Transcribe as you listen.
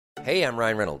Hey, I'm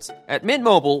Ryan Reynolds. At Mint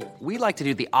Mobile, we like to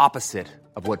do the opposite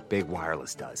of what Big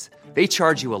Wireless does. They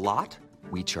charge you a lot,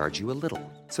 we charge you a little.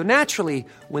 So naturally,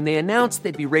 when they announced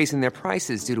they'd be raising their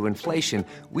prices due to inflation,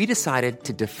 we decided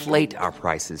to deflate our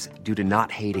prices due to not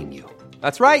hating you.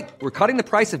 That's right. We're cutting the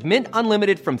price of Mint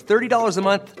Unlimited from $30 a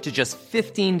month to just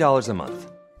 $15 a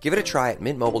month. Give it a try at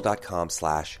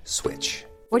mintmobile.com/switch.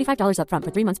 $45 up front for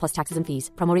 3 months plus taxes and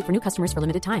fees. Promo rate for new customers for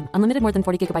limited time. Unlimited more than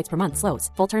 40 gigabytes per month. Slows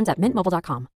full terms at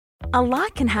mintmobile.com. A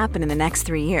lot can happen in the next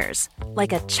 3 years.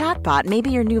 Like a chatbot may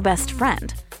be your new best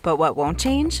friend. But what won't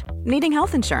change? Needing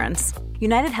health insurance.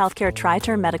 United Healthcare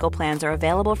Tri-Term Medical Plans are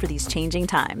available for these changing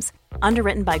times.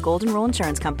 Underwritten by Golden Rule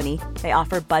Insurance Company, they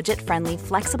offer budget-friendly,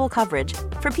 flexible coverage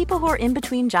for people who are in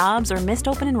between jobs or missed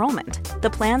open enrollment. The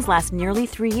plans last nearly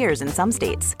 3 years in some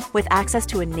states, with access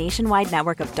to a nationwide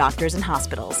network of doctors and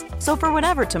hospitals. So for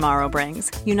whatever tomorrow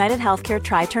brings, United Healthcare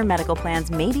Tri-Term Medical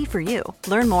Plans may be for you.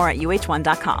 Learn more at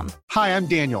uh1.com. Hi, I'm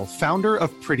Daniel, founder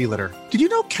of Pretty Litter. Did you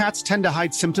know cats tend to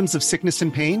hide symptoms of sickness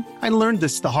and pain? I learned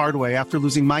this the hard way after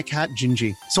losing my cat,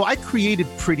 Gingy. So I created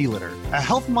Pretty Litter, a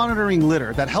health monitoring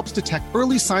litter that helps detect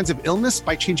early signs of illness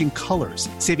by changing colors,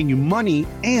 saving you money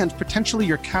and potentially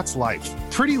your cat's life.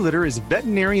 Pretty Litter is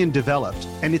veterinarian developed,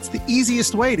 and it's the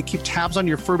easiest way to keep tabs on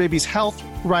your fur baby's health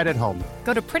right at home.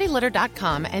 Go to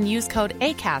prettylitter.com and use code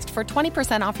ACAST for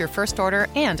 20% off your first order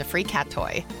and a free cat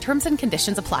toy. Terms and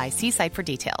conditions apply. See site for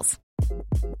details.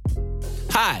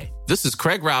 Hi, this is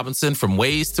Craig Robinson from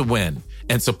Ways to Win,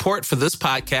 and support for this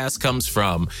podcast comes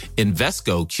from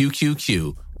Invesco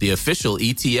QQQ, the official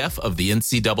ETF of the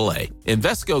NCAA.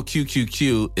 Invesco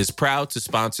QQQ is proud to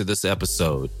sponsor this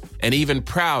episode, and even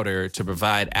prouder to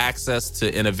provide access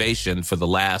to innovation for the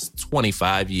last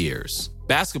 25 years.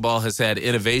 Basketball has had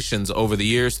innovations over the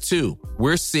years, too.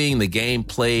 We're seeing the game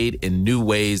played in new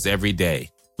ways every day.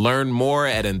 Learn more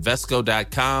at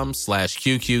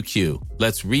Invesco.com/QQQ.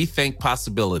 Let's rethink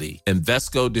possibility.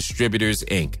 Invesco Distributors,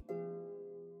 Inc.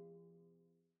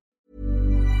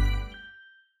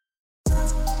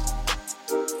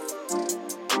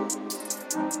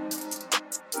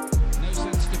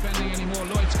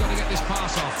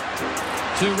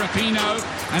 To Rapinoe,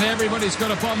 and everybody's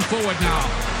got a bomb forward now.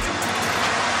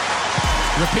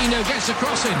 Rapinoe gets a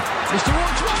crossing. It's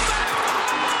towards Wombat.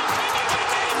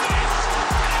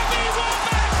 Abby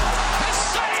Wombat has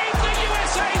saved the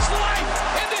USA's life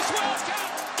in this World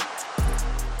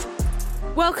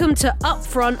Cup. Welcome to Up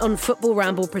Front on Football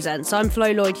Ramble Presents. I'm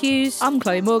Flo Lloyd-Hughes. I'm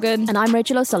Chloe Morgan. And I'm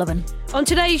Rachel O'Sullivan. On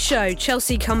today's show,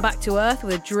 Chelsea come back to earth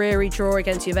with a dreary draw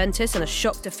against Juventus and a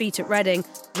shock defeat at Reading.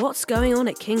 What's going on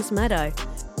at Kings Meadow?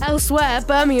 Elsewhere,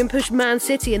 Birmingham pushed Man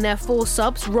City and their 4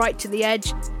 subs right to the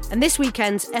edge. And this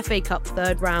weekend's FA Cup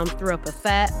third round threw up a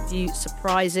fair few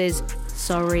surprises.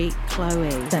 Sorry, Chloe.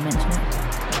 Don't mention it.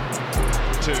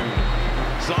 2.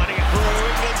 Sliding it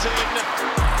through, England's in.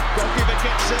 Goalkeeper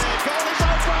gets it. Goal is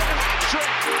over and a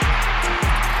hat-trick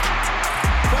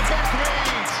for Beth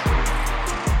Mead.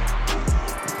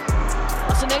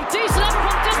 That's a decent effort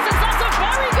from distance. That's a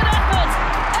very good effort.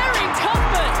 Erin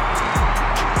Cuthbert.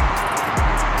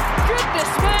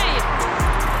 Goodness me.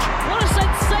 What a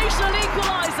sensational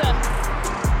equaliser.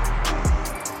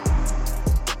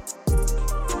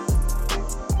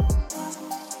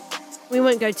 We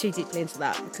won't go too deeply into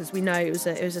that because we know it was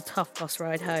a tough bus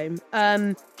ride home.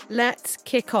 Let's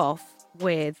kick off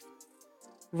with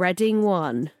Reading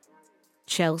 1,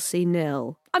 Chelsea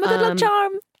 0. I'm a good luck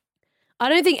charm. I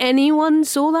don't think anyone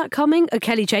saw that coming.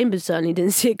 Kelly Chambers certainly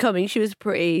didn't see it coming. She was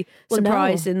pretty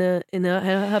surprised in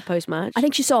her post match. I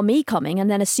think she saw me coming and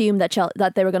then assumed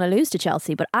that they were going to lose to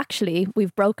Chelsea. But actually,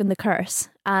 we've broken the curse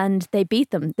and they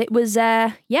beat them. It was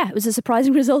it was a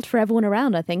surprising result for everyone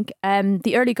around. I think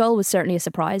the early goal was certainly a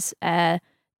surprise. The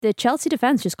Chelsea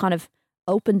defence just kind of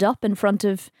opened up in front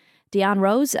of Deanne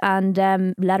Rose and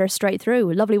led her straight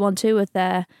through. A lovely 1-2 with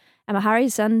Emma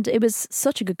Harries, and it was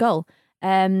such a good goal.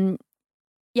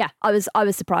 Yeah, I was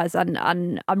surprised and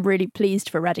I'm really pleased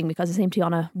for Reading because they seem to be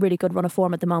on a really good run of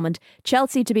form at the moment.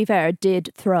 Chelsea, to be fair, did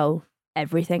throw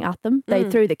everything at them. They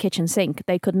threw the kitchen sink.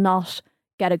 They could not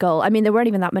get a goal. I mean, there weren't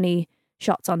even that many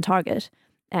shots on target.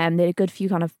 They had a good few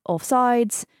kind of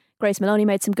offsides. Grace Maloney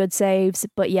made some good saves.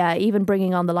 But yeah, even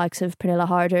bringing on the likes of Pernilla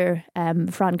Harder,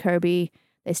 Fran Kirby,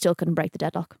 they still couldn't break the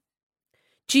deadlock.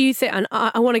 Do you think, and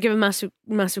I want to give a massive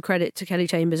credit to Kelly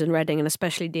Chambers and Reading, and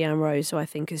especially Deanne Rose, who I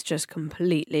think has just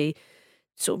completely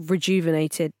sort of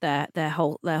rejuvenated their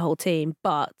whole team.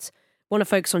 But want to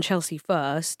focus on Chelsea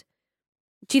first.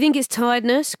 Do you think it's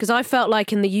tiredness? Because I felt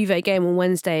like in the Juve game on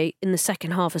Wednesday, in the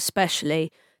second half especially,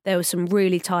 there were some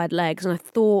really tired legs, and I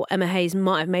thought Emma Hayes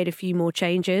might have made a few more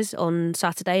changes on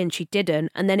Saturday, and she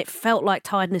didn't. And then it felt like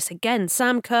tiredness again.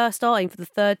 Sam Kerr starting for the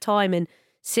third time in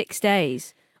 6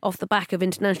 days off the back of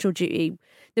international duty.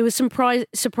 There was some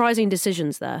surprising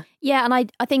decisions there. Yeah, and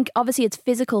I think obviously it's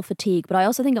physical fatigue, but I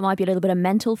also think it might be a little bit of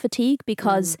mental fatigue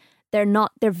because they're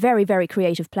very, very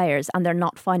creative players and they're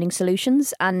not finding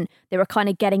solutions, and they were kind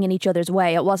of getting in each other's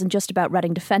way. It wasn't just about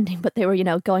Reading defending, but they were,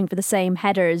 going for the same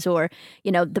headers, or,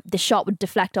 the shot would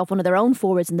deflect off one of their own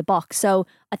forwards in the box. So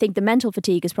I think the mental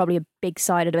fatigue is probably a big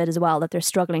side of it as well, that they're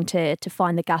struggling to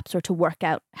find the gaps or to work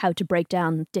out how to break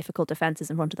down difficult defences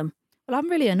in front of them. Well, I'm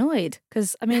really annoyed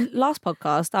because, last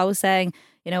podcast I was saying,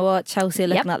 you know what, Chelsea are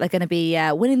looking like they're going to be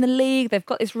winning the league. They've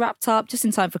got this wrapped up just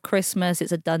in time for Christmas.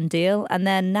 It's a done deal. And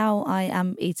then now I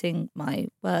am eating my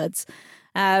words.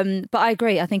 But I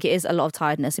agree. I think it is a lot of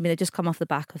tiredness. They've just come off the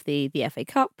back of the FA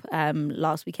Cup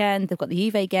last weekend. They've got the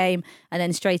Juve game and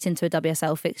then straight into a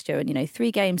WSL fixture. And,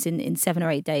 3 games in 7 or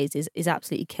 8 days is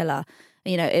absolutely killer.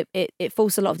 It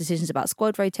forces a lot of decisions about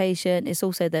squad rotation. It's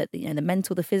also the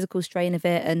mental, the physical strain of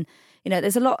it. And,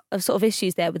 there's a lot of sort of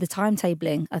issues there with the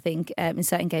timetabling, I think, in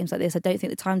certain games like this. I don't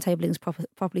think the timetabling is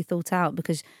properly thought out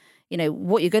because,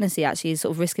 what you're going to see actually is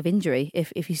sort of risk of injury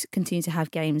if you continue to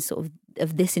have games sort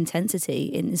of this intensity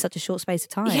in such a short space of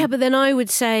time. Yeah, but then I would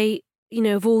say,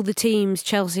 of all the teams,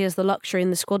 Chelsea has the luxury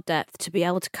and the squad depth to be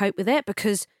able to cope with it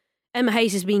because Emma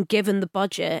Hayes has been given the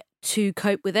budget to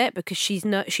cope with it because she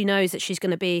knows that she's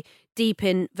going to be deep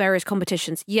in various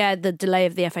competitions. Yeah, the delay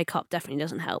of the FA Cup definitely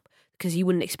doesn't help because you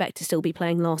wouldn't expect to still be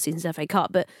playing last season's FA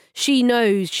Cup, but she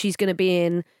knows she's going to be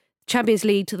in Champions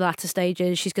League to the latter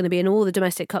stages, she's going to be in all the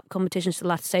domestic cup competitions to the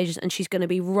latter stages, and she's going to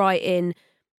be right in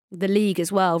the league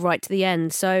as well, right to the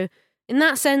end. So in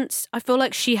that sense, I feel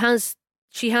like she has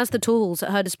the tools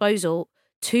at her disposal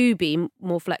to be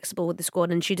more flexible with the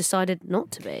squad, and she decided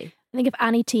not to be. I think if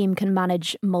any team can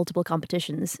manage multiple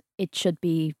competitions, it should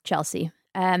be Chelsea.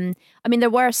 There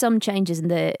were some changes in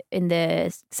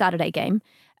the Saturday game.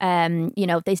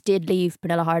 They did leave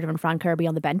Pernilla Harder and Fran Kirby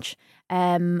on the bench,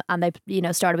 and they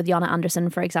started with Jonna Andersson,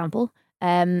 for example.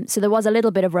 So there was a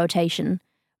little bit of rotation,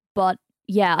 but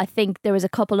yeah, I think there was a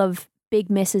couple of big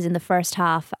misses in the first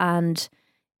half, and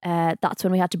that's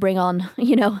when we had to bring on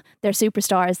their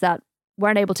superstars that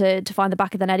weren't able to find the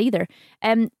back of the net either.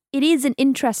 It is an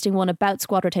interesting one about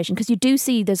squad rotation because you do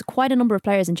see there's quite a number of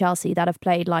players in Chelsea that have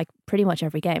played like pretty much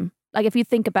every game. Like if you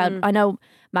think about, I know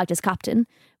Magda's captain,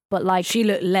 but like she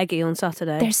looked leggy on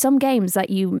Saturday. There's some games that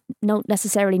you don't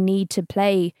necessarily need to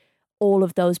play all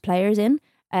of those players in.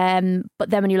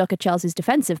 But then when you look at Chelsea's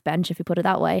defensive bench, if you put it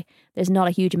that way, there's not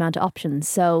a huge amount of options.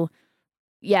 So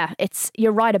yeah,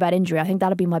 you're right about injury. I think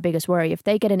that'll be my biggest worry. If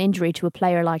they get an injury to a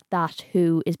player like that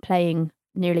who is playing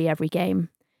nearly every game,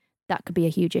 that could be a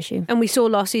huge issue. And we saw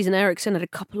last season Eriksson had a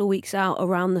couple of weeks out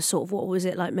around the sort of, what was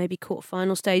it, like maybe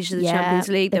quarterfinal stages of the Champions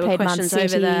League. There were questions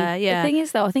over there. Yeah. The thing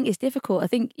is though, I think it's difficult. I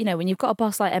think, when you've got a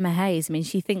boss like Emma Hayes,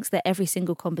 she thinks that every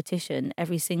single competition,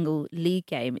 every single league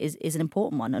game is an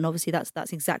important one. And obviously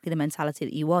that's exactly the mentality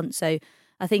that you want. So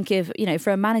I think if,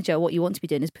 for a manager, what you want to be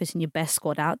doing is putting your best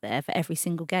squad out there for every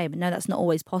single game. And no, that's not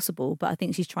always possible, but I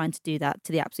think she's trying to do that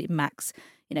to the absolute max,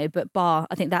 but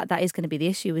I think that is going to be the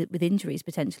issue with injuries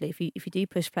potentially if you do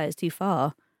push players too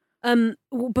far.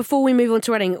 Before we move on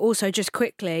to Reading, also just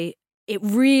quickly, it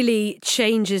really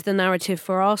changes the narrative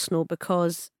for Arsenal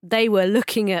because they were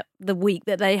looking at the week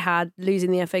that they had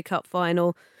losing the FA Cup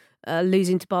final,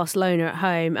 losing to Barcelona at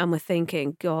home, and were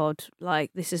thinking, God,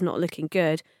 like this is not looking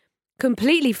good.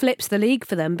 Completely flips the league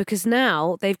for them because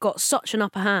now they've got such an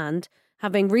upper hand,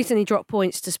 having recently dropped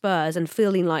points to Spurs and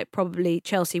feeling like probably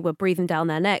Chelsea were breathing down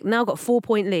their neck. Now got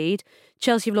 4-point lead.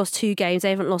 Chelsea have lost 2 games. They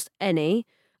haven't lost any.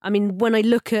 When I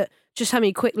look at, just having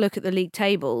a quick look at the league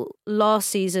table, last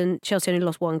season Chelsea only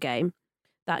lost 1 game.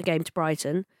 That game to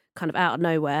Brighton, kind of out of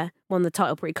nowhere, won the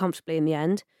title pretty comfortably in the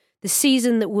end. The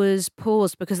season that was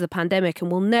paused because of the pandemic,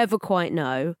 and we'll never quite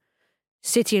know,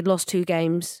 City had lost 2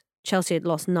 games. Chelsea had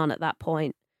lost none at that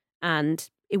point, and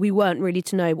we weren't really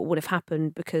to know what would have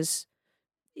happened because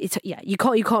you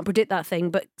can't predict that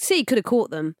thing. But City could have caught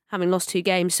them having lost 2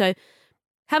 games. So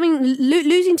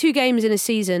losing 2 games in a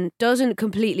season doesn't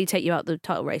completely take you out of the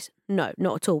title race. No,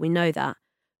 not at all. We know that,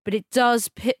 but it does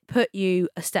put you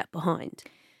a step behind.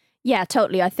 Yeah,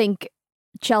 totally. I think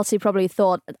Chelsea probably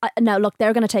thought, no, look,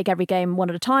 they're going to take every game one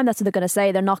at a time. That's what they're going to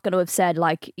say. They're not going to have said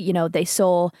they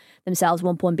saw themselves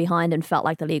 1 point behind and felt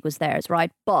like the league was theirs, right?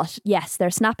 But yes,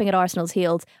 they're snapping at Arsenal's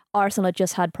heels. Arsenal had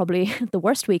just had probably the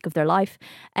worst week of their life.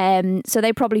 So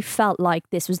they probably felt like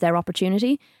this was their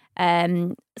opportunity.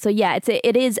 So yeah,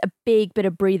 it is a big bit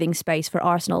of breathing space for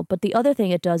Arsenal. But the other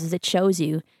thing it does is it shows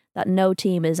you that no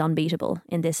team is unbeatable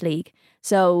in this league.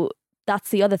 So that's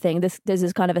the other thing. There's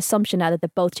this kind of assumption now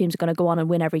that both teams are going to go on and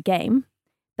win every game.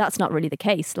 That's not really the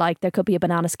case. Like, there could be a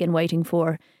banana skin waiting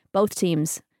for both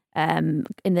teams in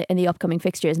the upcoming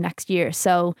fixtures next year.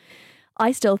 So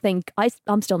I still think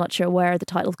I'm still not sure where the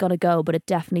title's going to go, but it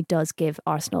definitely does give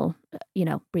Arsenal,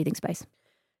 breathing space.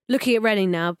 Looking at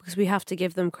Reading now, because we have to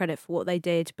give them credit for what they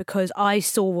did, because I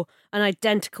saw an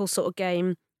identical sort of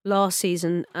game last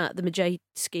season at the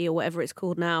Majeski or whatever it's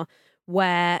called now,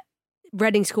 where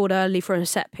Reading scored early from a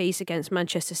set piece against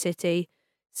Manchester City,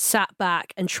 sat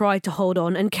back and tried to hold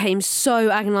on and came so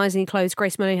agonisingly close.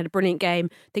 Grace Mullin had a brilliant game.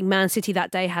 I think Man City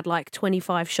that day had like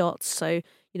 25 shots, so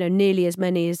nearly as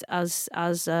many as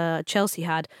Chelsea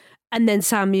had. And then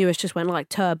Sam Mewis just went like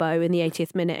turbo in the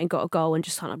 80th minute and got a goal and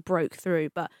just kind of broke through.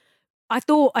 But I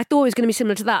thought it was going to be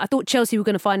similar to that. I thought Chelsea were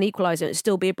going to find an equaliser and it'd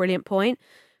still be a brilliant point.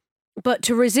 But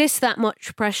to resist that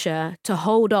much pressure, to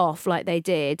hold off like they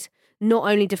did, not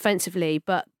only defensively,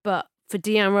 but for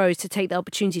Deanne Rose to take the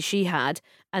opportunity she had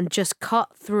and just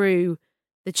cut through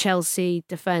the Chelsea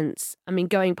defence. I mean,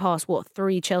 going past,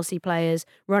 3 Chelsea players,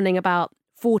 running about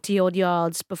 40-odd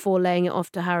yards before laying it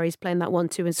off to Harris, playing that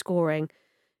 1-2 and scoring.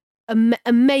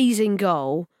 Amazing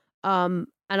goal. And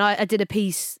I did a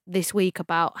piece this week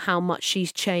about how much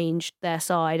she's changed their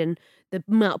side and the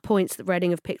amount of points that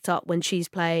Reading have picked up when she's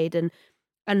played, and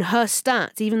her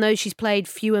stats, even though she's played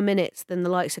fewer minutes than the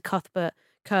likes of Cuthbert,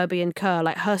 Kirby and Kerr,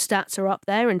 like her stats are up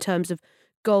there in terms of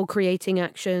goal creating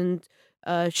actions,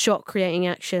 shot creating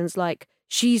actions. Like,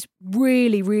 she's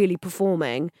really, really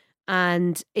performing,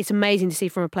 and it's amazing to see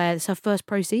from a player that's her first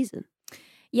pro season.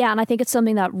 Yeah, and I think it's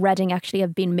something that Reading actually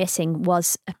have been missing,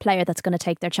 was a player that's going to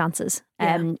take their chances.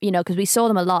 Because we saw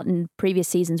them a lot in previous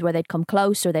seasons where they'd come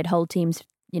close or they'd hold teams,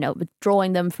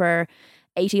 withdrawing them for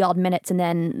 80 odd minutes and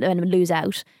then lose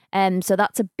out. So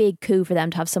that's a big coup for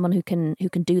them to have someone who can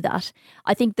do that.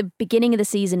 I think the beginning of the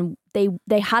season, it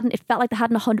felt like they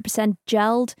hadn't 100%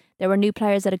 gelled. There were new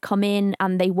players that had come in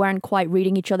and they weren't quite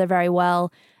reading each other very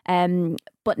well.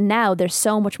 But now they're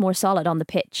so much more solid on the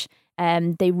pitch.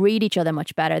 They read each other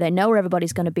much better. They know where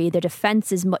everybody's going to be. Their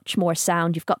defence is much more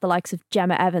sound. You've got the likes of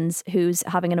Gemma Evans, who's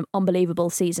having an unbelievable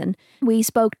season. We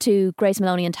spoke to Grace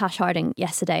Maloney and Tash Harding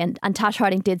yesterday, and Tash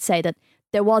Harding did say that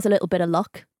there was a little bit of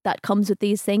luck that comes with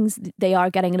these things. They are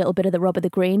getting a little bit of the rub of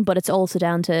the green, but it's also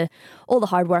down to all the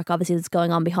hard work, obviously, that's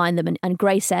going on behind them. And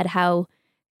Grace said how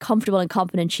comfortable and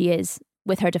confident she is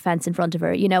with her defence in front of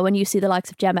her. When you see the likes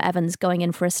of Gemma Evans going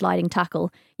in for a sliding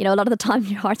tackle, a lot of the time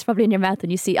your heart's probably in your mouth when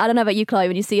you see, I don't know about you, Chloe,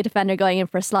 when you see a defender going in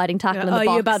for a sliding tackle in the box.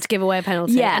 You're about to give away a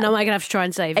penalty. Yeah. And am I going to have to try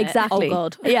and save it? Exactly. Oh,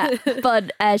 God. Yeah.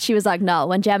 But she was like, no,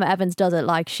 when Gemma Evans does it,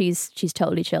 like, she's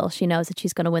totally chill. She knows that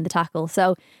she's going to win the tackle.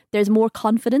 So there's more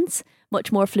confidence,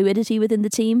 much more fluidity within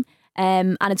the team.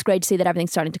 And it's great to see that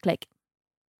everything's starting to click.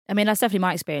 I mean, that's definitely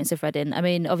my experience of Reading. I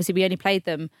mean, obviously we only played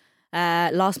them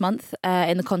last month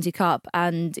in the Conti Cup,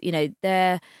 and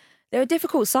they're a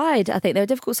difficult side. I think they're a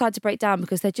difficult side to break down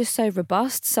because they're just so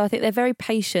robust. So I think they're very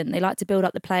patient. They like to build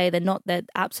up the play. They're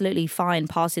absolutely fine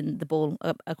passing the ball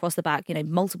across the back,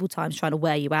 multiple times, trying to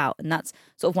wear you out, and that's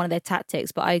sort of one of their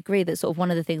tactics. But I agree that sort of one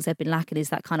of the things they've been lacking is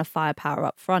that kind of firepower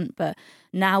up front. But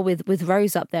now with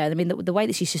Rose up there, I mean, the way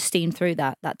that she's just steamed through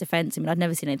that defence, I mean, I've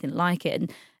never seen anything like it.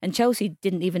 And Chelsea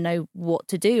didn't even know what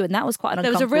to do, and that was quite an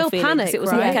uncomfortable feeling. There was a real panic. It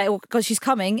was right? like, okay, well, because she's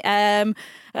coming. I'm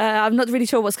not really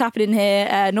sure what's happening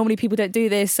here. Normally people don't do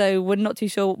this, so we're not too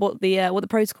sure what the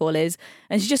protocol is.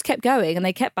 And she just kept going, and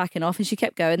they kept backing off, and she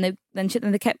kept going. Then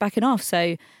they kept backing off.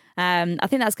 So I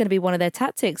think that's going to be one of their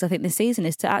tactics, I think, this season,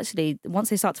 is to actually, once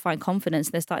they start to find confidence,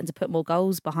 they're starting to put more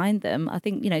goals behind them. I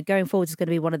think, going forward is going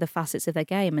to be one of the facets of their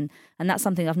game. And that's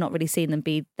something I've not really seen them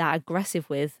be that aggressive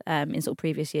with in sort of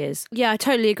previous years. Yeah, I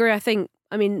totally agree.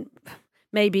 I mean,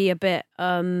 maybe a bit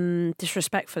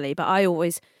disrespectfully, but I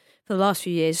always, for the last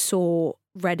few years, saw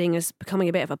Reading as becoming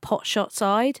a bit of a pot shot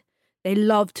side. They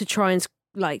love to try and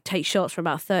take shots from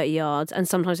about 30 yards, and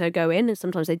sometimes they'd go in and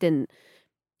sometimes they didn't.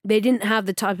 They didn't have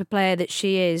the type of player that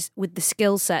she is, with the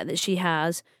skill set that she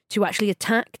has, to actually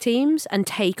attack teams and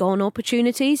take on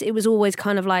opportunities. It was always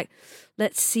kind of like,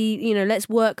 let's see, let's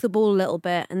work the ball a little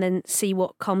bit and then see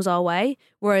what comes our way.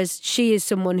 Whereas she is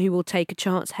someone who will take a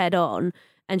chance head on,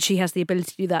 and she has the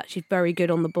ability to do that. She's very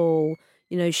good on the ball.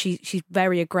 She's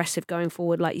very aggressive going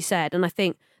forward, like you said. And I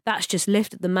think that's just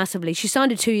lifted them massively. She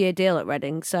signed a 2-year deal at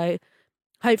Reading, so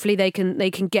hopefully they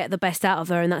can get the best out of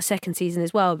her in that second season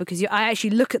as well, because I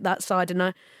actually look at that side and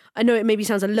I know it maybe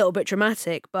sounds a little bit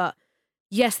dramatic, but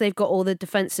yes, they've got all the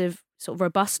defensive sort of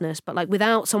robustness. But like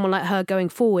without someone like her going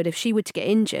forward, if she were to get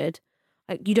injured,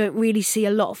 like you don't really see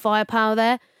a lot of firepower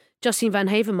there. Justine Van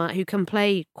Havermaet, who can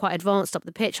play quite advanced up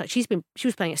the pitch, like she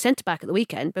was playing at centre back at the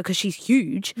weekend because she's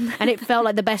huge, and it felt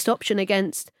like the best option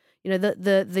against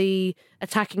the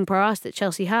attacking prowess that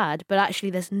Chelsea had. But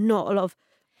actually, there's not a lot of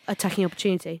attacking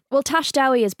opportunity. Well, Tash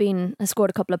Dowie has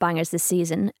scored a couple of bangers this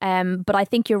season, but I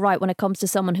think you're right when it comes to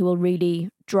someone who will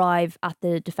really drive at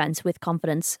the defence with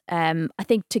confidence. I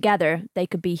think together they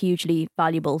could be hugely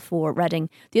valuable for Reading.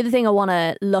 The other thing I want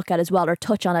to look at as well, or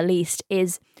touch on at least,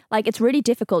 is like it's really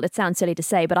difficult. It sounds silly to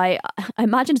say, but I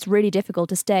imagine it's really difficult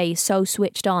to stay so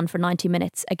switched on for 90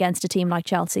 minutes against a team like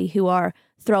Chelsea, who are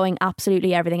throwing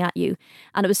absolutely everything at you.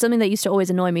 And it was something that used to always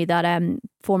annoy me that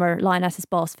former Lionesses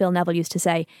boss Phil Neville used to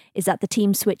say, is that the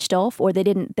team switched off, or they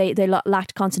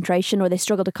lacked concentration, or they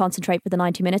struggled to concentrate for the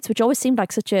 90 minutes, which always seemed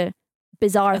like such a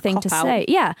bizarre thing to say.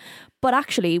 Yeah. But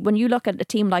actually, when you look at a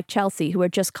team like Chelsea, who are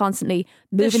just constantly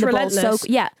moving the ball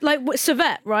like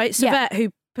Servette, right? Servette,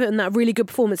 who put in that really good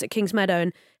performance at Kings Meadow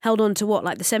and held on to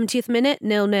like the 70th minute,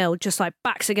 0-0, just like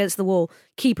backs against the wall.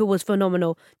 Keeper was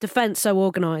phenomenal. Defence so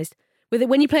organised. With it,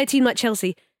 when you play a team like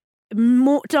Chelsea,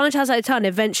 9 times out of 10,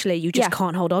 eventually you just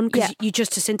can't hold on because you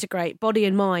just disintegrate. Body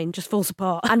and mind just falls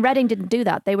apart. And Reading didn't do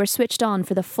that. They were switched on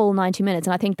for the full 90 minutes.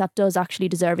 And I think that does actually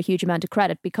deserve a huge amount of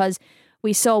credit, because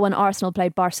we saw when Arsenal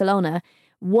played Barcelona,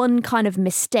 one kind of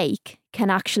mistake can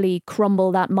actually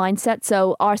crumble that mindset.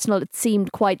 So Arsenal, it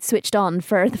seemed quite switched on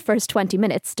for the first 20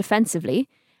 minutes defensively.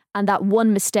 And that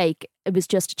one mistake, it was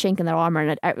just a chink in their armour,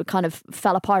 and it kind of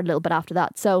fell apart a little bit after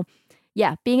that. So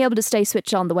yeah, being able to stay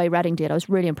switched on the way Reading did, I was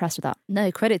really impressed with that.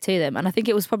 No, credit to them. And I think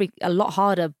it was probably a lot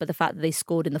harder, but the fact that they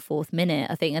scored in the 4th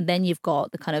minute, I think, and then you've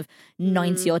got the kind of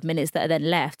 90 odd minutes that are then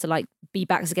left to like be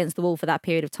backs against the wall for that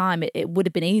period of time. It would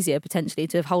have been easier potentially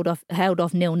to have held off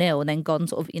 0-0 and then gone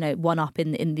sort of, one up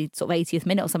in the sort of 80th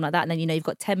minute or something like that. And then, you've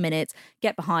got 10 minutes,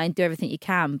 get behind, do everything you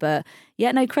can. But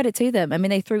yeah, no, credit to them. I mean,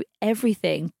 they threw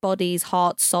everything, bodies,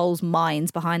 hearts, souls,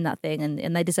 minds behind that thing, and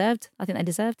I think they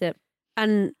deserved it.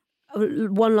 And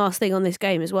one last thing on this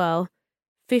game as well.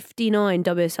 59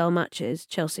 WSL matches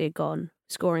Chelsea had gone,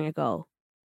 scoring a goal.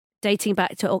 Dating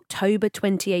back to October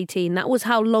 2018. That was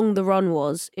how long the run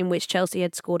was in which Chelsea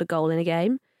had scored a goal in a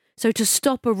game. So to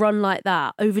stop a run like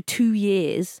that over 2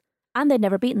 years. And they'd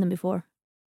never beaten them before.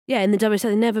 Yeah, in the WSL,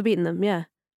 they'd never beaten them, yeah.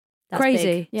 That's crazy.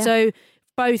 Big, yeah. So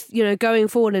both, going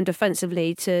forward and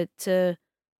defensively to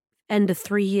end a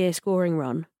 3-year scoring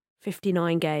run,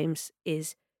 59 games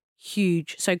is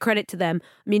huge. So credit to them.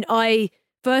 I mean,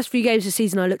 first few games of the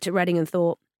season, I looked at Reading and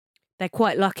thought they're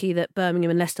quite lucky that Birmingham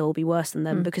and Leicester will be worse than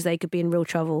them because they could be in real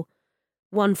trouble.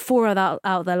 Won 4 out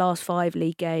of their last 5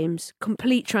 league games.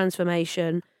 Complete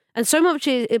transformation. And so much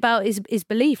about is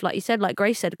belief, like you said, like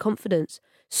Grace said, confidence.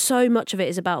 So much of it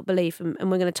is about belief. And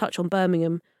we're going to touch on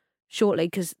Birmingham shortly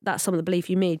because that's some of the belief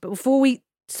you need. But before we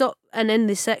stop and end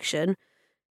this section,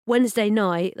 Wednesday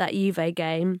night, that Juve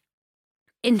game,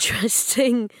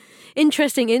 interesting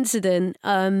incident.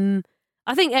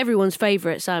 I think everyone's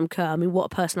favourite, Sam Kerr. I mean, what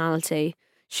a personality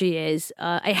she is.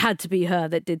 It had to be her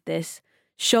that did this.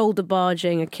 Shoulder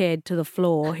barging a kid to the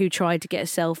floor who tried to get a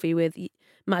selfie with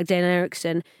Magdalena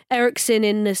Eriksson. Eriksson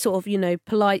in a sort of,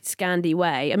 polite, Scandi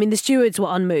way. I mean, the stewards were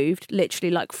unmoved,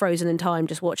 literally like frozen in time,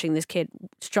 just watching this kid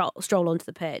stroll onto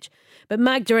the pitch. But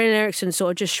Magdalena Eriksson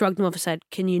sort of just shrugged him off and said,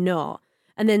 "Can you not?"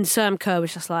 And then Sam Kerr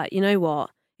was just like, "You know what?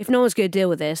 If no one's going to deal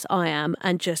with this, I am,"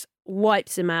 and just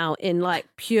wipes him out in like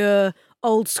pure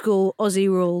old school Aussie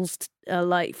rules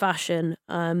like fashion.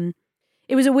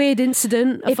 It was a weird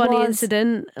incident, a funny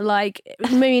incident. Like,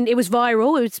 I mean, it was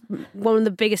viral. It was one of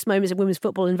the biggest moments of women's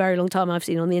football in a very long time I've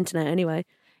seen on the internet anyway.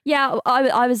 Yeah,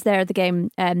 I was there at the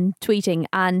game tweeting,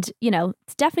 and,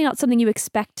 it's definitely not something you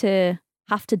expect to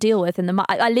have to deal with.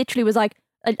 I literally was like,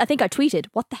 I think I tweeted,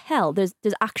 what the hell? There's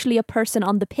actually a person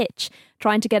on the pitch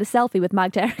trying to get a selfie with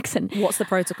Magda Eriksson. What's the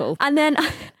protocol? And then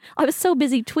I was so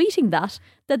busy tweeting that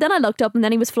then I looked up and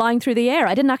then he was flying through the air.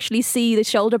 I didn't actually see the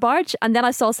shoulder barge. And then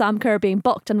I saw Sam Kerr being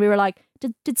booked and we were like,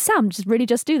 did Sam really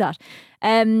just do that?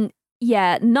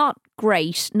 Yeah, not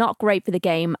great for the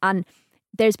game. And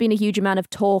there's been a huge amount of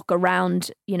talk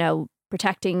around,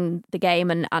 protecting the game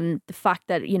and the fact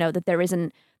that,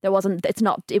 that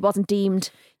it wasn't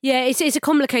deemed. Yeah, it's a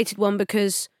complicated one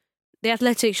because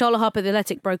Charlotte Harper, the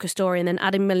Athletic, broke a story and then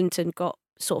Adam Millington got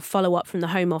sort of follow up from the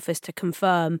Home Office to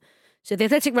confirm. So the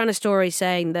Athletic ran a story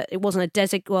saying that it wasn't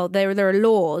there are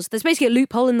laws. There's basically a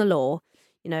loophole in the law,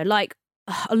 like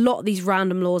a lot of these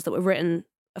random laws that were written,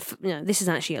 this is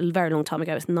actually a very long time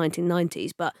ago, it's the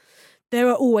 1990s, but there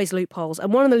are always loopholes.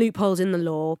 And one of the loopholes in the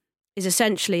law is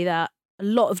essentially that a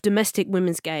lot of domestic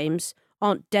women's games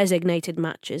aren't designated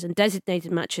matches, and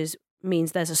designated matches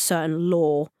means there's a certain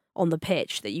law on the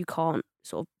pitch that you can't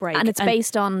sort of break. And it's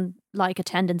based on like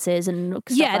attendances and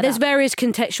stuff like there's that. various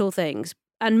contextual things.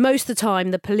 And most of the time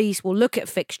the police will look at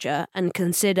fixture and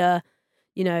consider,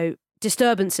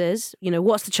 disturbances,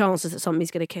 what's the chances that something's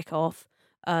going to kick off,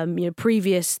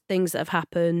 previous things that have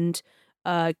happened,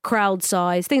 crowd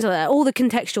size, things like that, all the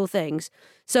contextual things.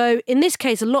 So in this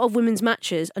case, a lot of women's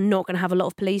matches are not going to have a lot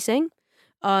of policing.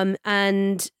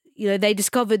 And they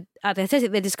discovered at the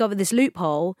Athletic, they discovered this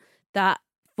loophole that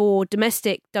for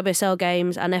domestic WSL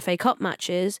games and FA Cup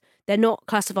matches, they're not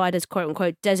classified as quote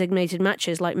unquote designated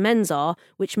matches like men's are,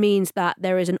 which means that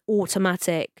there is an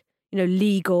automatic,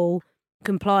 legal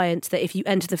compliance that if you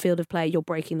enter the field of play, you're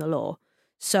breaking the law.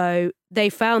 So they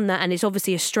found that, and it's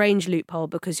obviously a strange loophole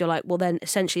because you're like, well, then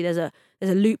essentially there's a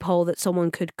loophole that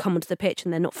someone could come onto the pitch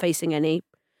and they're not facing any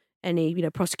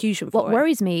prosecution for it. What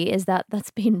worries me is that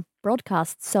that's been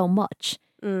broadcast so much.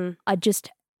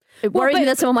 It worries me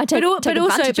that someone might take advantage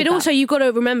of that. But also, you've got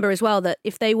to remember as well that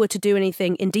if they were to do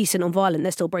anything indecent or violent,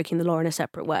 they're still breaking the law in a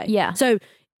separate way. Yeah. So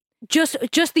just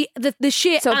the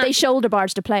sheer So if act, they shoulder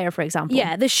barged a player, for example.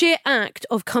 yeah, the sheer act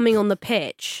of coming on the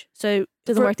pitch. So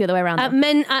Doesn't work the other way around.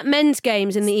 At men's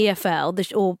games in the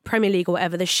EFL or Premier League or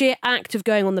whatever, the sheer act of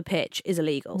going on the pitch is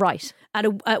illegal. Right.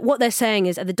 At what they're saying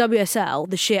is at the WSL,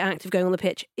 the sheer act of going on the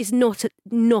pitch is not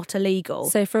illegal.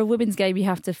 So for a women's game, you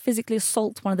have to physically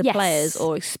assault one of the Yes. players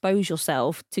or expose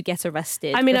yourself to get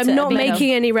arrested. I mean, But I'm not you know,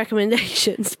 making any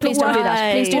recommendations. Please don't do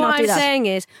that. Please do not do What that. I'm saying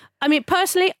is, I mean,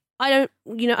 personally, I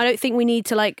don't think we need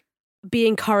to like be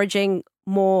encouraging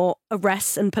more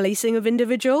arrests and policing of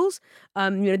individuals.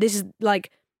 This is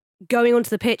like going onto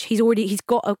the pitch. He's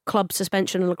got a club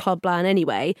suspension and a club ban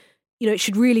anyway. It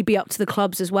should really be up to the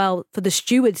clubs as well for the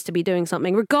stewards to be doing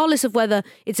something, regardless of whether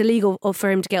it's illegal or for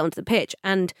him to get onto the pitch.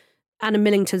 And Anna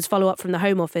Millington's follow-up from the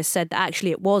Home Office said that actually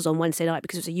it was on Wednesday night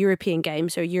because it was a European game,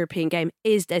 so a European game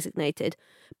is designated.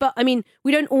 But I mean,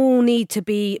 we don't all need to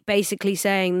be basically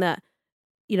saying that,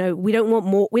 we don't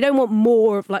want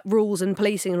more of like rules and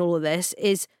policing and all of this.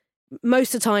 Is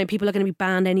most of the time people are going to be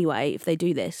banned anyway if they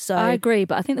do this. So I agree,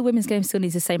 but I think the women's game still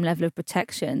needs the same level of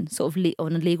protection, sort of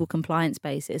on a legal compliance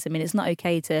basis. I mean, it's not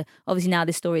okay to, obviously now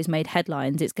this story has made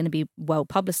headlines, it's going to be well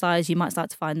publicised. You might start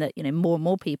to find that, more and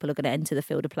more people are going to enter the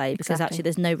field of play because actually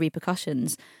there's no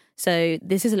repercussions. So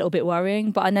this is a little bit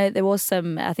worrying, but I know there was a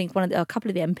couple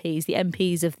of the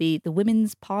MPs of the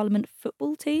Women's Parliament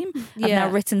football team have now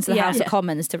written to the House of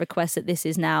Commons to request that this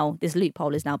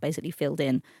loophole is now basically filled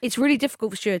in. It's really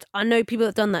difficult for stewards. I know people that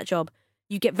have done that job.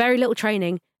 You get very little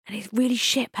training and it's really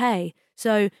shit pay.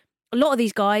 So a lot of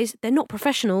these guys, they're not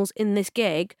professionals in this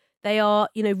gig. They are,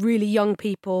 really young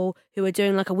people who are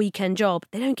doing like a weekend job.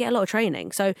 They don't get a lot of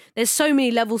training. So there's so many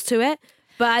levels to it.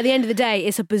 But at the end of the day,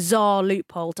 it's a bizarre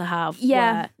loophole to have.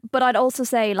 Yeah, but I'd also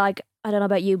say, like, I don't know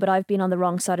about you, but I've been on the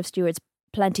wrong side of stewards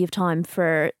plenty of time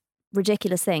for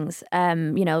ridiculous things.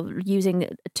 Using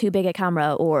too big a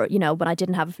camera, or, when I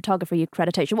didn't have a photographer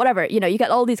accreditation, whatever. You get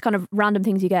all these kind of random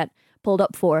things you get pulled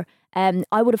up for.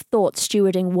 I would have thought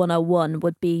stewarding 101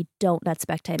 would be don't let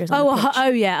spectators on the pitch. Oh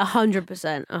yeah,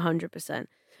 100%, 100%.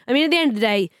 I mean, at the end of the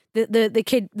day, the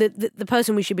kid, the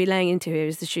person we should be laying into here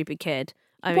is the stupid kid.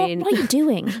 What are you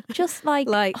doing? Just like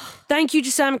thank you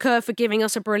to Sam Kerr for giving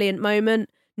us a brilliant moment.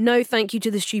 No thank you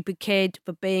to the stupid kid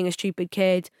for being a stupid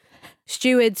kid.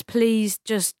 Stewards, please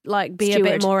just be a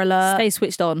bit more alert. Stay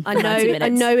switched on. I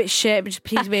know it's shit, but just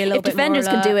please be a little bit more alert. If defenders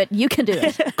can do it, you can do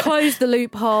it. Close the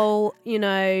loophole.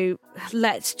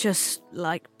 Let's just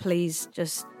please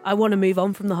just. I want to move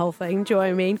on from the whole thing. Do you know what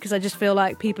I mean? Because I just feel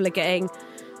like people are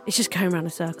it's just going around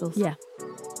in circles. Yeah.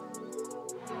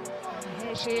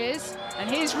 Here she is. And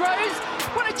here's Rose.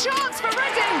 What a chance for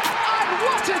Reading! And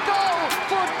what a goal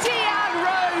for Deanne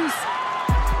Rose!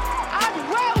 And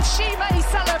well she may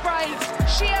celebrate.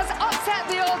 She has upset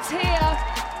the odds here.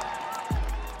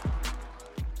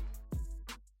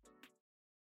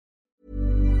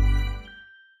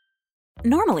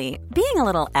 Normally, being a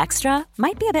little extra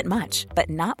might be a bit much, but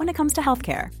not when it comes to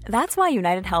healthcare. That's why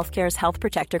United Healthcare's Health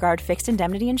Protector Guard fixed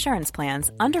indemnity insurance plans,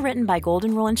 underwritten by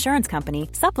Golden Rule Insurance Company,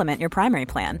 supplement your primary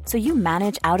plan so you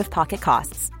manage out-of-pocket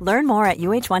costs. Learn more at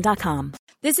UH1.com.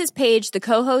 This is Paige, the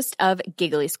co-host of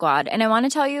Giggly Squad, and I want to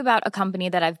tell you about a company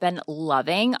that I've been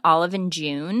loving, Olive &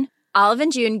 June. Olive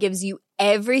 & June gives you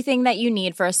everything that you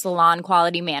need for a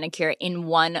salon-quality manicure in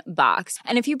one box.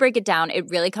 And if you break it down, it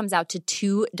really comes out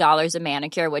to $2 a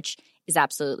manicure, which is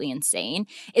absolutely insane.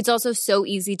 It's also so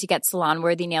easy to get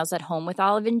salon-worthy nails at home with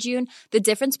Olive & June. The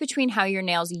difference between how your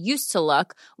nails used to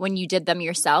look when you did them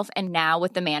yourself and now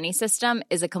with the Mani system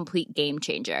is a complete game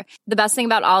changer. The best thing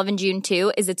about Olive & June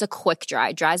too is it's a quick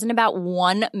dry. Dries in about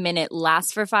 1 minute,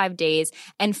 lasts for 5 days,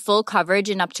 and full coverage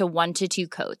in up to 1 to 2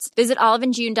 coats. Visit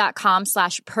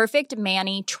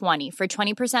oliveandjune.com/perfectmani20 for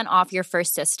 20% off your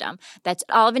first system. That's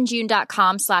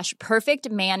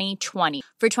oliveandjune.com/perfectmani20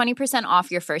 for 20% off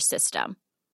your first system.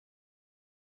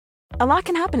 A lot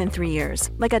can happen in 3 years,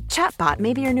 like a chatbot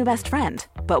may be your new best friend.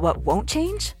 But what won't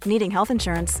change? Needing health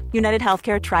insurance. United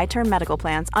Healthcare Tri-Term Medical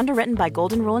Plans, underwritten by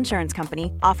Golden Rule Insurance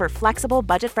Company, offer flexible,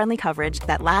 budget-friendly coverage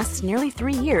that lasts nearly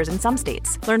 3 years in some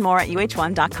states. Learn more at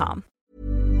uh1.com.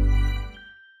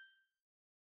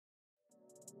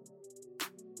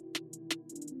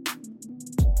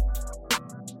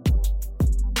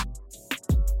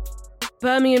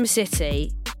 Birmingham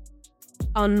City,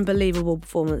 unbelievable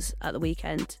performance at the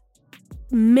weekend.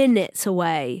 Minutes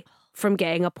away from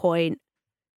getting a point,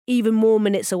 even more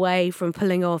minutes away from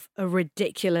pulling off a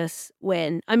ridiculous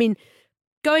win. I mean,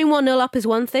 going 1-0 up is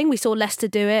one thing. We saw Leicester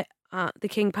do it at the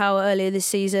King Power earlier this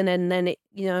season, and then it,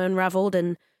 unravelled.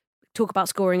 And talk about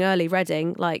scoring early,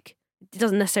 Reading, like, it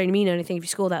doesn't necessarily mean anything if you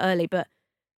score that early, but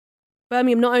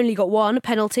Birmingham not only got one, a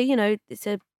penalty,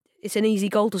 it's an easy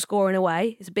goal to score in a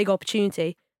way. It's a big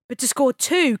opportunity. But to score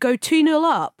 2, go 2-0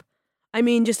 up, I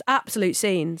mean, just absolute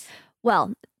scenes.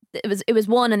 Well, it was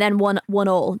 1 and then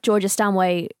 1-1-all. Georgia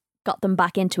Stanway got them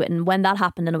back into it, and when that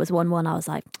happened and it was 1-1, I was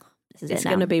like, this is it's it now.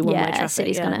 It's going to be one-way traffic.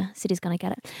 City's gonna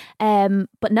get it.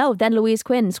 But no, then Louise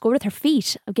Quinn scored with her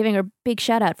feet. I'm giving her a big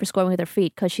shout out for scoring with her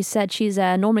feet, because she said she's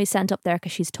normally sent up there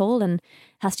because she's tall and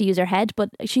has to use her head,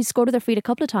 but she's scored with her feet a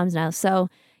couple of times now. So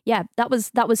yeah, that was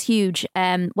huge.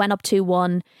 Went up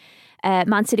 2-1.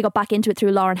 Man City got back into it through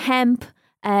Lauren Hemp.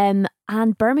 And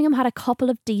Birmingham had a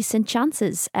couple of decent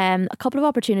chances, a couple of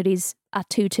opportunities at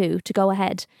 2-2 to go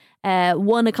ahead.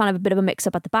 One, a kind of a bit of a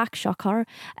mix-up at the back, shock horror.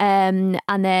 And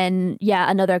then,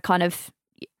 another kind of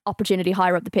opportunity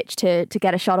higher up the pitch to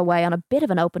get a shot away on a bit of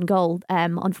an open goal.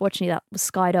 Unfortunately, that was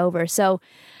skied over. So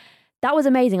that was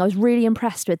amazing. I was really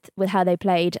impressed with how they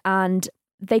played, and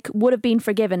they would have been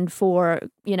forgiven for,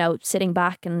 sitting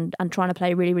back and trying to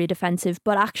play really, really defensive.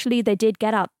 But actually, they did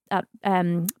get at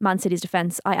Man City's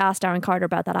defence. I asked Aaron Carter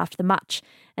about that after the match,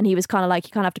 and he was kind of like,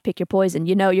 you kind of have to pick your poison.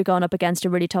 You're going up against a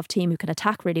really tough team who can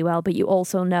attack really well, but you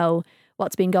also know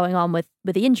what's been going on with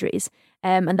the injuries.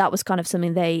 And that was kind of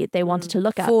something they wanted to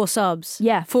look at. 4 subs.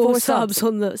 Yeah, 4 subs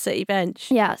on the City bench.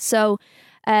 Yeah, so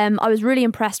I was really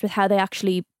impressed with how they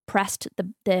actually pressed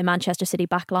the Manchester City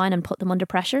back line and put them under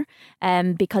pressure,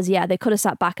 because they could have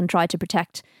sat back and tried to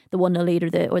protect the 1-0 lead or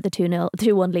the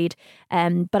 2-1 lead,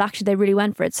 but actually they really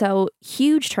went for it. So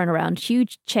huge turnaround,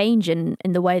 huge change in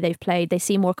the way they've played. They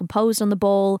seem more composed on the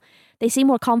ball, they seem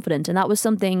more confident, and that was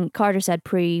something Carter said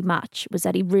pre-match, was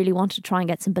that he really wanted to try and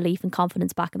get some belief and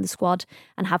confidence back in the squad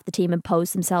and have the team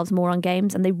impose themselves more on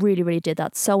games, and they really, really did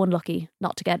that. So unlucky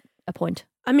not to get a point.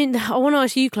 I mean, I want to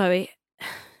ask you, Chloe,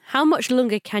 how much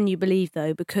longer can you believe,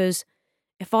 though? Because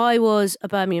if I was a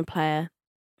Birmingham player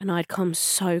and I'd come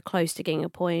so close to getting a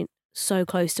point, so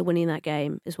close to winning that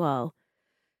game as well,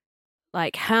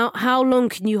 like how long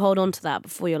can you hold on to that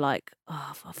before you're like,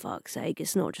 oh, for fuck's sake,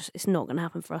 it's not going to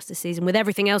happen for us this season with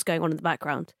everything else going on in the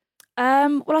background?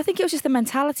 Well, I think it was just the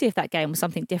mentality of that game was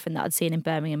something different that I'd seen in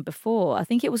Birmingham before. I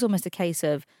think it was almost a case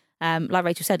of, like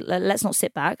Rachel said, let's not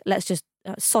sit back. Let's just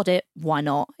sod it. Why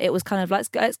not? It was kind of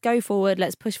let's go forward.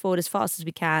 Let's push forward as fast as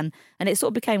we can. And it sort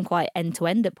of became quite end to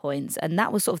end at points. And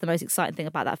that was sort of the most exciting thing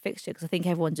about that fixture, because I think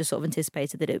everyone just sort of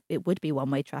anticipated that it would be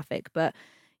one-way traffic. But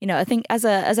I think as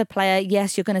a player,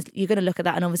 yes, you're gonna look at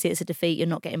that, and obviously it's a defeat. You're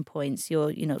not getting points.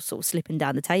 You're sort of slipping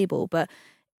down the table. But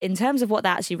in terms of what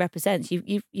that actually represents,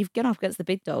 you've gone up against the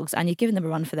big dogs and you've given them a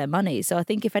run for their money. So I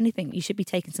think if anything, you should be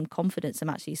taking some confidence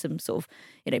and actually some sort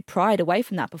of, pride away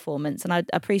from that performance. And I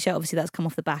appreciate, obviously, that's come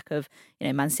off the back of,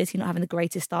 Man City not having the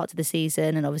greatest start to the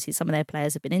season. And obviously some of their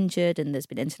players have been injured and there's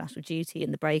been international duty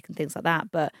in the break and things like that.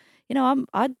 But,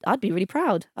 I'd be really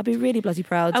proud. I'd be really bloody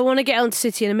proud. I want to get on to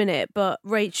City in a minute, but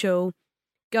Rachel,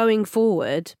 going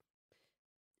forward,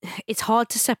 it's hard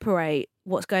to separate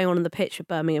what's going on the pitch at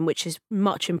Birmingham, which is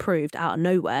much improved out of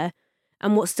nowhere,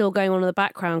 and what's still going on in the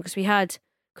background, because we had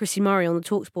Chrissy Murray on the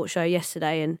TalkSport show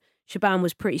yesterday, and Shaban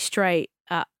was pretty straight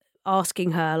at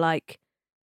asking her, like,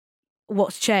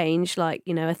 what's changed, like,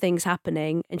 are things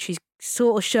happening? And she's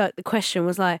sort of shirked the question,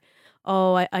 was like,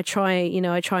 oh, I try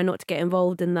not to get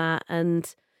involved in that,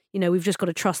 and, we've just got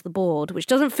to trust the board, which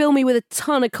doesn't fill me with a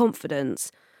ton of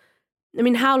confidence. I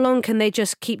mean, how long can they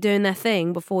just keep doing their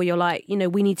thing before you're like,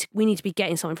 we need to be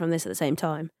getting something from this at the same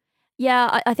time?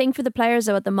 Yeah, I think for the players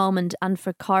though at the moment and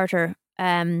for Carter,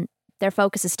 their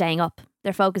focus is staying up.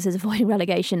 Their focus is avoiding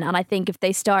relegation, and I think if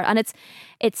they start, and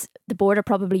it's the board are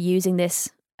probably using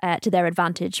this to their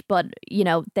advantage, but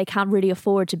they can't really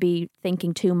afford to be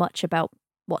thinking too much about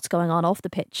what's going on off the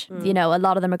pitch. A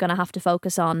lot of them are going to have to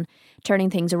focus on turning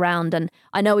things around, and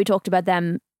I know we talked about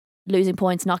them losing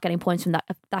points, not getting points from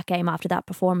that game after that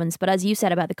performance, but as you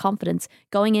said about the confidence,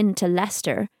 going into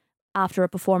Leicester after a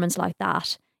performance like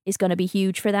that is going to be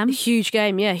huge for them. A huge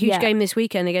game, yeah. Huge game this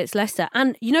weekend against Leicester.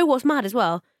 And you know what's mad as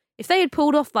well? If they had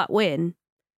pulled off that win,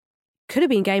 could have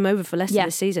been game over for Leicester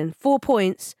this season. 4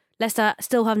 points, Leicester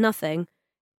still have nothing.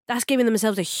 That's giving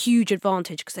themselves a huge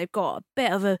advantage because they've got a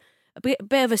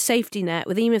bit of a safety net.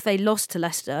 With even if they lost to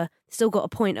Leicester, still got a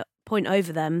point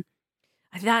over them.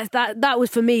 That was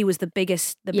for me was the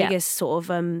biggest sort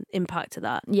of impact of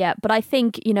that. Yeah, but I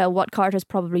think what Carter's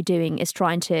probably doing is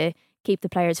trying to keep the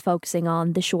players focusing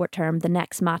on the short term, the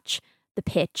next match, the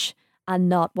pitch, and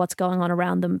not what's going on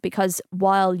around them. Because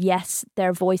while, yes,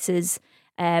 their voices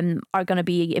are going to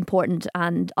be important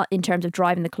and in terms of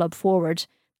driving the club forward,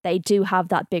 they do have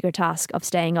that bigger task of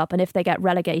staying up. And if they get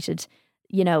relegated,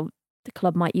 the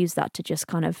club might use that to just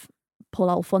kind of pull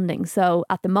all funding. So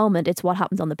at the moment, it's what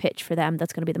happens on the pitch for them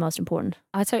that's going to be the most important.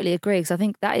 I totally agree, because I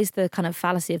think that is the kind of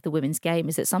fallacy of the women's game,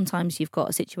 is that sometimes you've got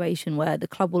a situation where the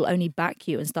club will only back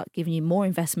you and start giving you more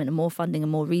investment and more funding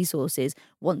and more resources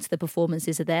once the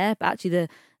performances are there. But actually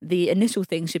the initial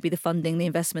thing should be the funding, the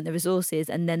investment, the resources,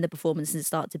 and then the performances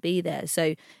start to be there.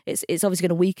 So it's obviously going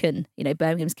to weaken,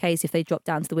 Birmingham's case if they drop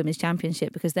down to the Women's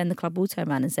Championship, because then the club will turn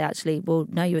around and say, actually, well,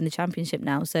 no, you're in the Championship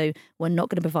now, so we're not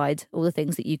going to provide all the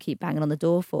things that you keep banging on the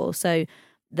door for. So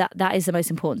that is the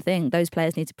most important thing. Those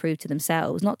players need to prove to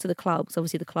themselves, not to the club, because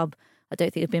obviously the club, I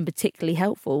don't think, have been particularly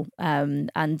helpful.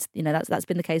 And that's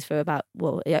been the case for about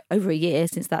over a year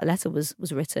since that letter was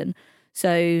written.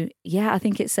 So yeah, I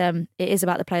think it is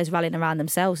about the players rallying around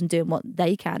themselves and doing what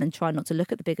they can and trying not to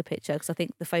look at the bigger picture, because I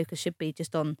think the focus should be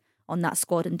just on that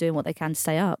squad and doing what they can to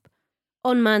stay up.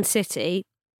 On Man City,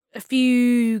 a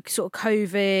few sort of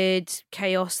COVID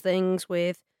chaos things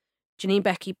with Janine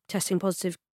Becky testing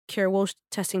positive, Kira Walsh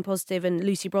testing positive, and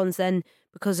Lucy Bronze then,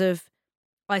 because of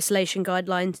isolation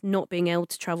guidelines, not being able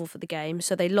to travel for the game.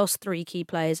 So they lost 3 key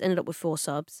players, ended up with 4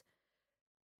 subs.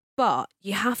 But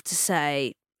you have to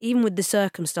say, even with the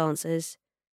circumstances,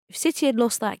 if City had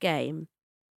lost that game,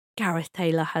 Gareth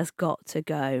Taylor has got to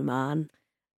go, man.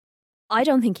 I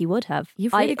don't think he would have.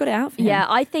 You've really got it out for him. Yeah,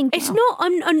 I think it's not.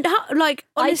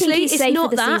 Honestly, it's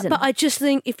not that. Season. But I just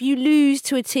think if you lose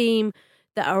to a team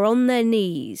that are on their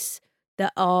knees,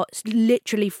 that are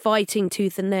literally fighting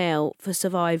tooth and nail for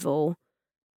survival.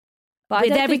 But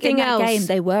with everything else, game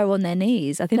they were on their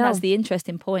knees. I think that's the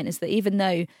interesting point, is that even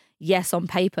though, yes, on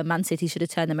paper, Man City should have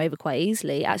turned them over quite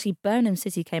easily, actually Birmingham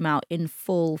City came out in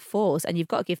full force, and you've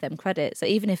got to give them credit. So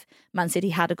even if Man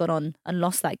City had gone on and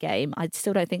lost that game, I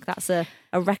still don't think that's a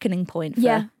reckoning point.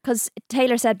 Yeah, because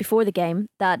Taylor said before the game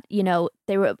that,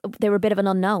 they were a bit of an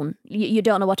unknown. You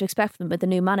don't know what to expect from them with the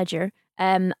new manager.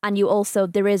 And you also,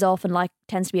 there is often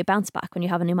tends to be a bounce back when you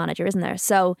have a new manager, isn't there?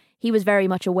 So he was very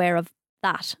much aware of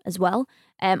that as well.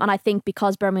 And I think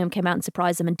because Birmingham came out and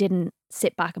surprised them and didn't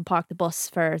sit back and park the bus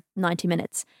for 90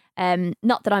 minutes,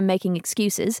 not that I'm making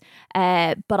excuses,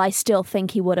 but I still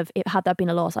think he would have, had that been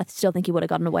a loss, I still think he would have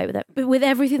gotten away with it. But with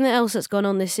everything else that's gone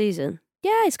on this season?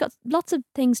 Yeah, it's got lots of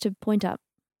things to point out.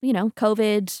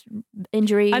 COVID,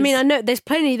 injuries. I mean, I know there's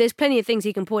plenty of things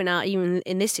he can point out even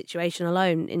in this situation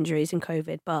alone, injuries and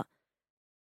COVID, but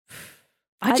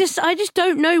I just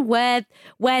don't know where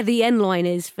the end line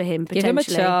is for him, potentially.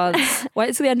 Give him a chance.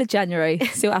 Wait till the end of January.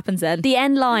 See what happens then. The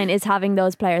end line is having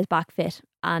those players back fit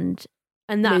and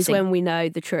that's losing. when we know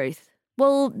the truth.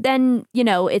 Well, then,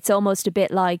 it's almost a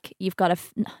bit like you've got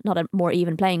not a more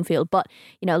even playing field, but,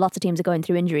 lots of teams are going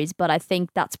through injuries, but I think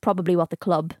that's probably what the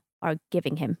club are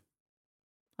giving him,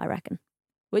 I reckon.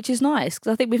 Which is nice,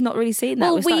 because I think we've not really seen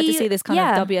that. We're starting to see this kind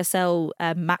of WSL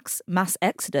mass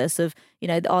exodus of,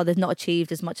 they've not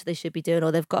achieved as much as they should be doing,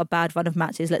 or they've got a bad run of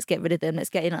matches, let's get rid of them, let's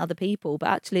get in other people. But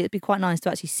actually, it'd be quite nice to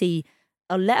actually see,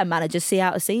 or let a manager see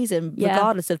out a season,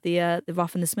 regardless of the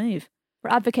rough and the smooth.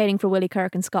 We're advocating for Willie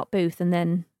Kirk and Scott Booth, and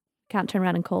then can't turn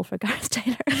around and call for Gareth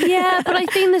Taylor. Yeah, but I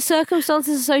think the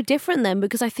circumstances are so different then,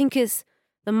 because I think it's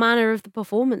the manner of the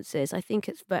performances. I think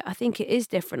it is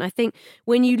different. I think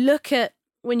when you look at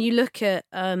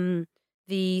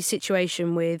the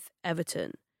situation with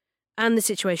Everton and the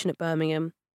situation at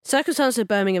Birmingham, circumstances at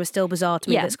Birmingham are still bizarre to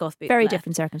me. That Scott Booth very left.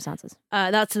 different circumstances.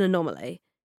 That's an anomaly.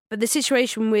 But the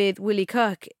situation with Willie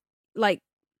Kirk, like,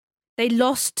 they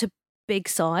lost to big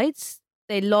sides.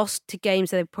 They lost to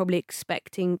games that they're probably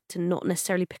expecting to not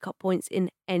necessarily pick up points in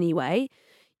any way.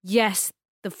 Yes,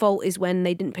 the fault is when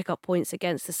they didn't pick up points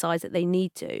against the sides that they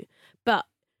need to. But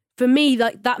for me,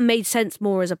 like, that made sense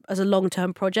more as a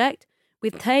long-term project.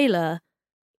 With Taylor,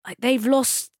 like, they've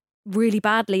lost really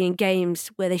badly in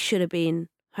games where they should have been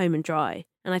home and dry.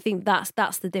 And I think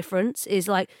that's the difference, is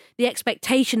like the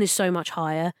expectation is so much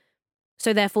higher.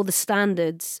 So therefore the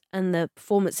standards and the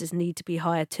performances need to be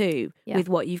higher too with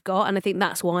what you've got. And I think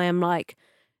that's why I'm like,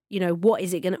 you know,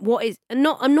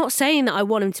 I'm not saying that I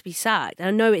want him to be sacked. And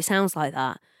I know it sounds like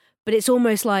that, but it's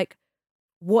almost like,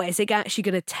 what is it actually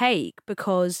going to take?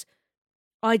 Because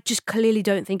I just clearly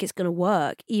don't think it's going to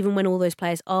work, even when all those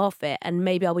players are fit, and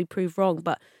maybe I'll be proved wrong.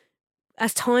 But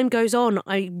as time goes on,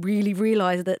 I really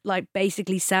realise that, like,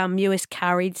 basically Sam Mewis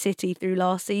carried City through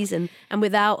last season, and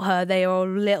without her, they are a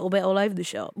little bit all over the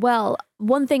shop. Well,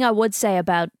 one thing I would say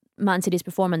about Man City's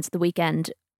performance the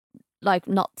weekend, like,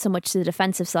 not so much the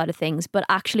defensive side of things, but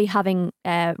actually having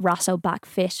Rasso back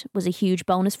fit was a huge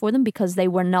bonus for them, because they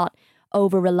were not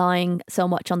over-relying so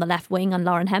much on the left wing on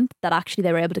Lauren Hemp, that actually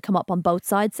they were able to come up on both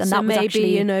sides. And so that was maybe,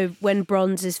 actually, you know, when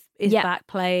Bronze is back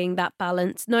playing, that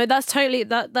balance. No, that's totally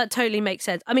that totally makes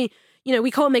sense. I mean, you know,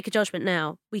 we can't make a judgment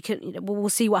now. We can, you know, we'll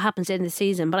see what happens in the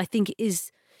season. But I think it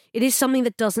is something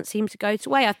that doesn't seem to go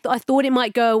away. I thought it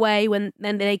might go away when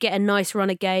then they get a nice run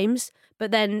of games,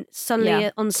 but then suddenly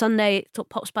on Sunday it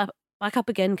pops back up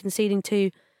again, conceding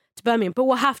to Birmingham. But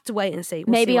we'll have to wait and see.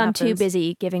 Maybe I'm too happens.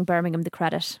 busy giving Birmingham the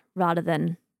credit rather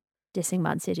than dissing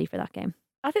Man City for that game.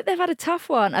 I think they've had a tough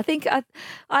one. I think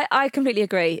I completely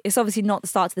agree. It's obviously not the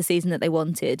start to the season that they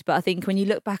wanted, but I think when you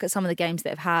look back at some of the games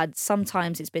they've had,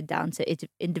 sometimes it's been down to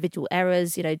individual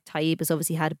errors. You know, Taib has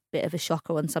obviously had a bit of a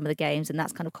shocker on some of the games, and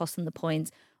that's kind of cost them the points.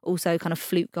 Also, kind of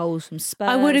fluke goals from Spurs.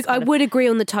 I would agree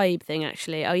on the Taib thing,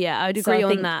 actually. Oh yeah, I would agree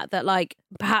on that. That, like,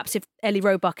 perhaps if Ellie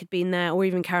Roebuck had been there, or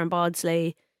even Karen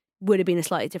Bardsley, would have been a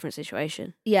slightly different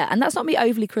situation. Yeah, and that's not me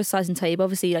overly criticising Taib.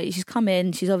 Obviously, like, she's come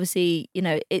in, she's obviously, you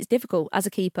know, it's difficult as a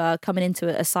keeper coming into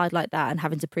a side like that and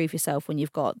having to prove yourself when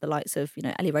you've got the likes of, you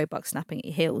know, Ellie Roebuck snapping at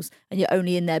your heels, and you're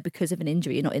only in there because of an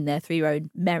injury, you're not in there through your own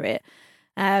merit.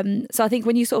 So I think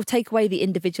when you sort of take away the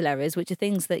individual errors, which are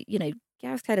things that, you know,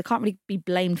 Gareth Taylor can't really be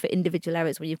blamed for individual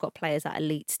errors when you've got players at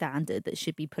elite standard that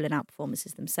should be pulling out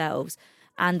performances themselves,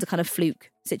 and a kind of fluke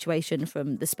situation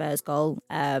from the Spurs goal.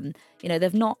 You know,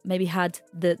 they've not maybe had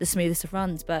the smoothest of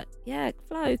runs, but yeah,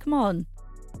 Flo, come on.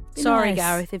 Be sorry, nice.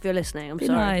 Gareth, if you're listening. I'm Be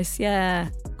sorry. Nice, yeah.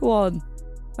 Go on.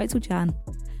 Wait till Jan.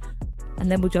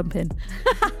 And then we'll jump in.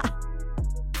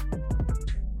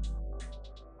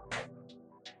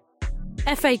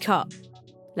 FA Cup.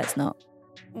 Let's not.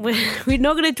 We're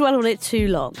not going to dwell on it too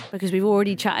long, because we've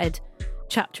already chatted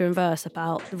chapter and verse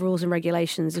about the rules and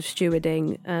regulations of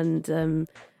stewarding and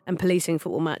policing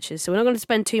football matches. So we're not going to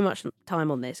spend too much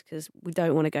time on this, because we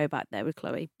don't want to go back there with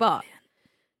Chloe. But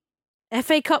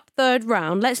FA Cup third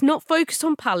round, let's not focus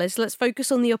on Palace. Let's focus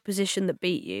on the opposition that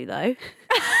beat you, though.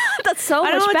 That's so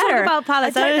I don't much want to better. talk about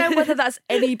Palace. I don't know whether that's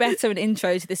any better an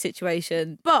intro to the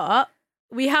situation. But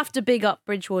we have to big up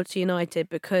Bridgewater United,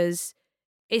 because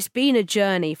it's been a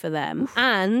journey for them.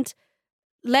 And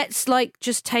let's, like,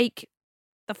 just take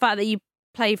the fact that you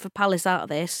played for Palace out of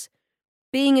this.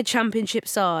 Being a championship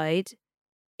side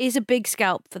is a big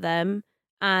scalp for them.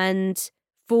 And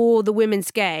for the women's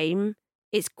game,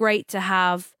 it's great to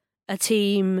have a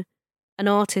team, an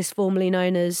artist formerly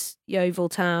known as Yeovil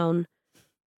Town,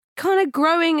 kind of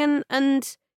growing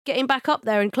and getting back up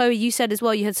there. And Chloe, you said as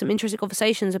well, you had some interesting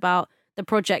conversations about the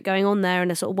project going on there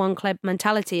and a sort of one club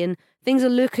mentality, and things are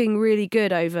looking really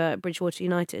good over at Bridgewater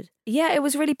United. Yeah, it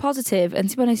was really positive. And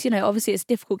to be honest, you know, obviously it's a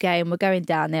difficult game. We're going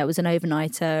down there. It was an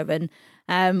overnighter,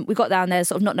 and we got down there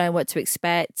sort of not knowing what to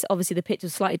expect. Obviously the pitch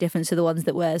was slightly different to the ones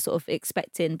that we're sort of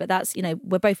expecting, but that's, you know,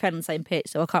 we're both playing on the same pitch,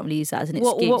 so I can't really use that as an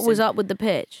excuse. What was up with the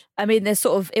pitch? I mean, there's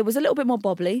sort of, it was a little bit more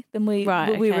bobbly than we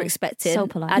were expecting. So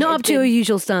polite. And Not up to your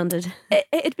usual standard. It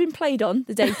had been played on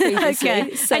the day previously.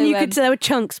 Okay. So, and you could say there were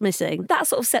chunks missing. That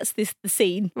sort of sets the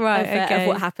scene Right, of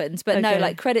what happened. But no, Okay.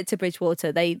 like, credit to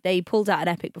Bridgewater. They pulled out an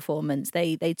epic performance.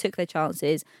 They took their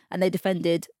chances and they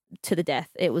defended to the death.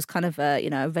 It was kind of a, you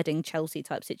know, a Reading Chelsea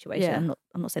type situation. Yeah.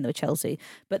 I'm not saying they were Chelsea,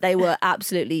 but they were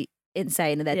absolutely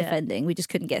insane in their defending. We just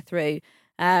couldn't get through.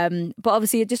 But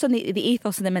obviously, just on the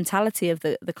ethos and the mentality of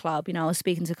the club, you know, I was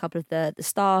speaking to a couple of the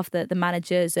staff, the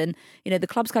managers, and, you know, the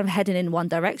club's kind of heading in one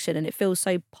direction, and it feels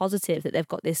so positive that they've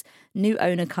got this new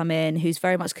owner come in who's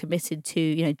very much committed to,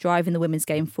 you know, driving the women's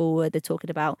game forward. They're talking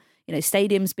about,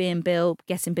 stadiums being built,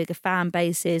 getting bigger fan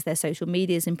bases, their social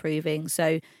media is improving.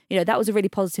 So, that was a really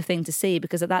positive thing to see,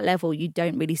 because at that level, you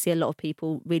don't really see a lot of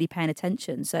people really paying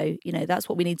attention. So, that's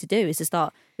what we need to do, is to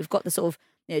start. We've got the sort of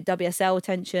WSL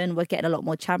attention, we're getting a lot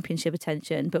more championship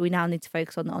attention, but we now need to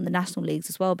focus on the national leagues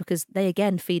as well, because they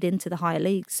again feed into the higher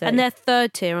leagues. So. And they're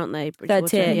third tier, aren't they? Third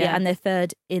tier, yeah, and they're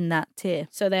third in that tier.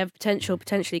 So they have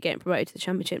potentially getting promoted to the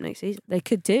championship next season. They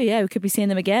could do, yeah. We could be seeing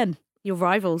them again. Your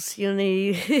rivals, you'll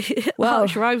need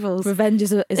harsh rivals. Revenge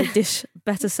is a dish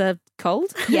better served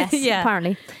cold. Yes, Yeah.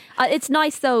 apparently. It's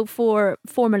nice though for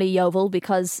formerly Yeovil,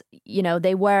 because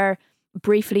they were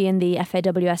briefly in the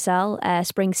FAWSL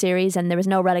spring series, and there was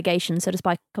no relegation. So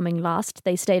despite coming last,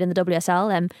 they stayed in the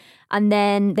WSL, and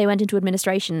then they went into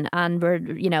administration and were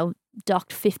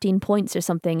docked 15 points or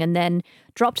something, and then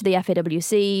dropped to the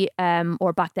FAWC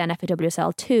or back then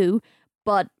FAWSL 2,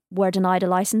 but were denied a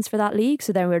license for that league,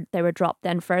 so they were dropped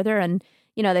then further. And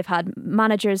they've had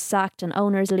managers sacked and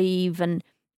owners leave, and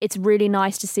it's really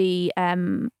nice to see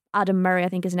Adam Murray, I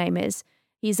think his name is.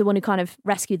 He's the one who kind of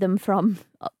rescued them from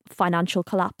financial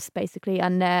collapse, basically,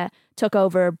 and took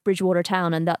over Bridgewater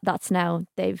Town, and that's now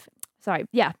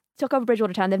took over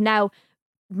Bridgewater Town. They've now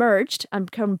merged and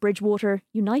become Bridgewater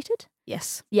United.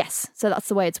 Yes. So that's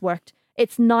the way it's worked.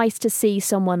 It's nice to see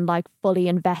someone like fully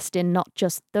invest in not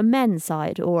just the men's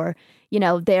side, or,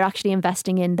 they're actually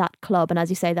investing in that club. And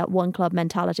as you say, that one club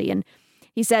mentality. And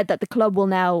he said that the club will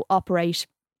now operate,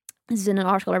 this is in an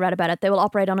article I read about it, they will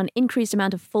operate on an increased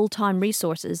amount of full-time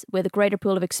resources with a greater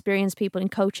pool of experienced people in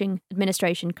coaching,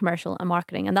 administration, commercial and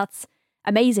marketing. And that's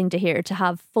amazing to hear, to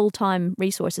have full-time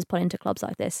resources put into clubs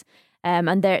like this.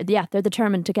 And they're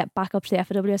determined to get back up to the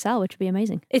FAWSL, which would be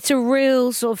amazing. It's a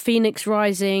real sort of phoenix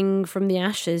rising from the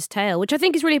ashes tale, which I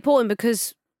think is really important,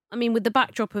 because, with the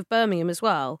backdrop of Birmingham as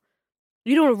well,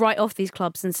 you don't want to write off these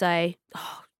clubs and say,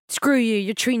 oh, screw you,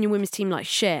 you're treating your women's team like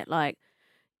shit. Like,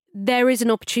 there is an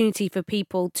opportunity for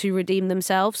people to redeem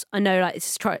themselves. I know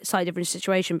it's a slightly different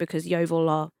situation, because Yeovil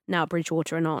are now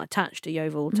Bridgewater and not attached to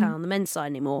Yeovil Town, the men's side,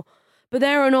 anymore. But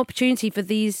there are an opportunity for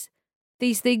these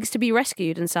things to be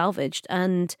rescued and salvaged,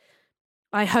 and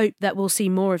I hope that we'll see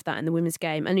more of that in the women's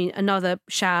game. Another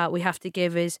shout out we have to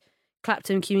give is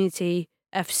Clapton Community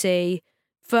FC,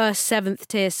 first 7th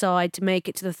tier side to make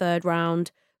it to the third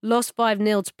round, lost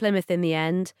 5-0 to Plymouth in the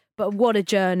end, but what a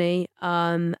journey.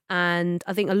 And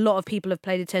I think a lot of people have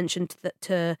paid attention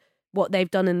to what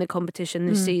they've done in the competition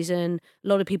this season. A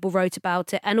lot of people wrote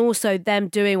about it, and also them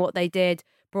doing what they did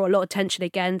brought a lot of attention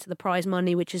again to the prize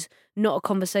money, which is not a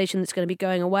conversation that's going to be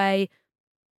going away.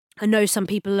 I know some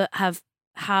people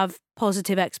have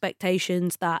positive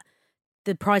expectations that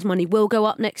the prize money will go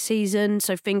up next season,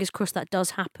 so fingers crossed that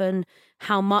does happen.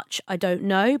 How much, I don't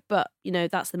know, but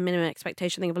that's the minimum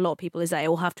expectation, I think, of a lot of people, is that it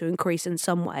will have to increase in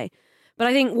some way. But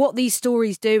I think what these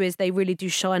stories do is they really do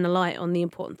shine a light on the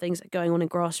important things that are going on in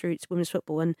grassroots women's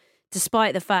football. And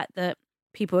despite the fact that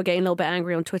people were getting a little bit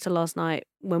angry on Twitter last night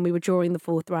when we were drawing the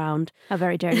 4th round. How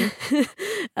very dare you.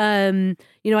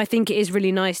 I think it is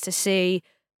really nice to see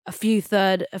a few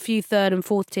third and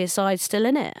 4th tier sides still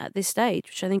in it at this stage,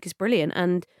 which I think is brilliant.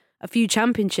 And a few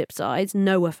championship sides,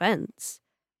 no offence,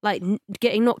 like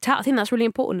getting knocked out. I think that's really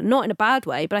important, not in a bad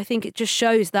way, but I think it just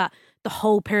shows that the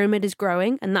whole pyramid is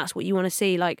growing, and that's what you want to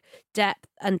see, like depth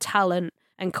and talent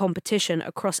and competition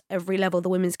across every level of the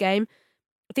women's game.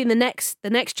 I think the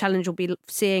next challenge will be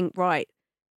seeing, right,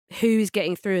 who's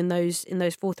getting through in those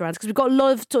 4th rounds, because we've got a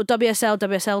lot of sort of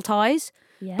WSL ties.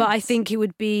 Yes. But I think it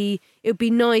would be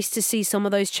nice to see some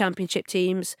of those championship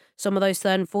teams, some of those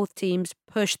 3rd and 4th teams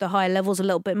push the higher levels a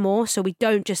little bit more, so we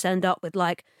don't just end up with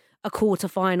like a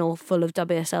quarter-final full of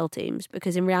WSL teams,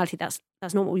 because in reality that's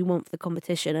not what we want for the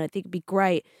competition. And I think it'd be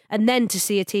great. And then to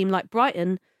see a team like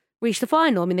Brighton reach the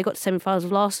final. They got to semi-finals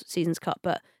of last season's cup,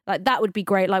 but like that would be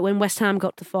great. Like when West Ham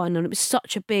got to the final, and it was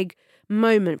such a big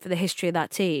moment for the history of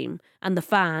that team and the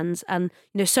fans, and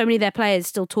so many of their players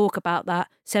still talk about that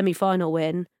semi-final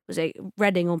win. Was it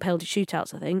Reading on penalty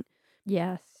shootouts, I think?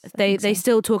 Yes. They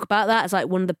still talk about that as like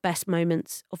one of the best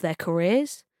moments of their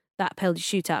careers, that penalty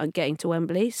shootout and getting to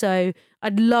Wembley. So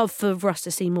I'd love for us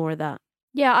to see more of that.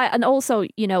 Yeah, and also,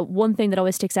 one thing that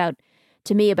always sticks out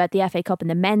to me about the FA Cup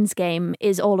and the men's game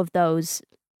is all of those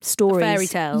stories. A fairy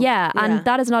tale. Yeah, and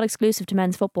that is not exclusive to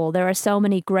men's football. There are so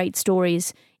many great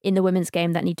stories in the women's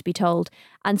game that need to be told,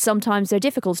 and sometimes they're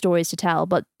difficult stories to tell,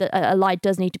 but a light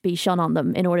does need to be shone on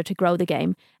them in order to grow the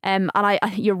game. And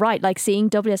you're right, like seeing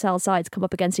WSL sides come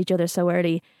up against each other so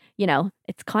early, you know,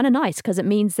 it's kind of nice because it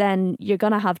means then you're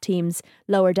going to have teams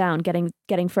lower down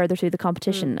getting further through the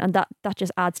competition, and that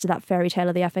just adds to that fairy tale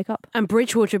of the FA Cup. And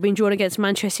Bridgewater have been drawn against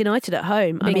Manchester United at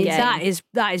home. I mean, that is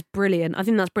brilliant. I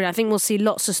think that's brilliant. I think we'll see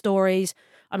lots of stories.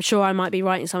 I'm sure I might be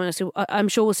writing something else. I'm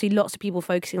sure we'll see lots of people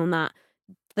focusing on that.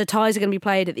 The ties are going to be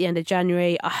played at the end of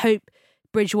January. I hope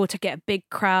Bridgewater get a big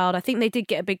crowd. I think they did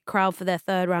get a big crowd for their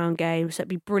third round game, so it'd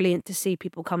be brilliant to see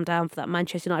people come down for that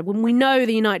Manchester United when we know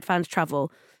the United fans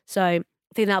travel. So I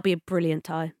think that'll be a brilliant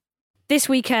tie. This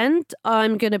weekend,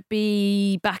 I'm going to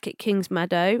be back at Kings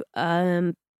Meadow,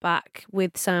 back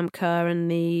with Sam Kerr and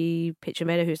the pitch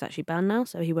invader, who's actually banned now,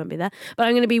 so he won't be there. But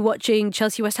I'm going to be watching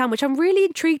Chelsea West Ham, which I'm really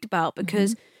intrigued about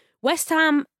because West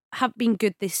Ham have been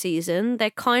good this season. They're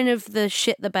kind of the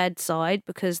shit the bed side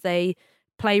because they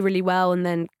play really well and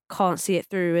then can't see it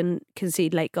through and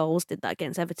concede late goals. Did that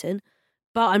against Everton.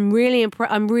 But I'm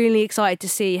really excited to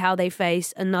see how they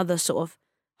face another sort of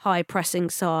high pressing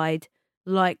side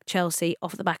like Chelsea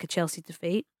off the back of Chelsea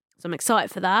defeat. So I'm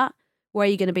excited for that. Where are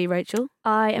you going to be, Rachel?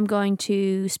 I am going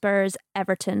to Spurs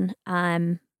Everton.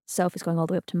 Sophie's going all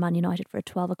the way up to Man United for a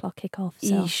 12 o'clock kickoff.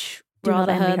 So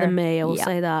rather her than me, I will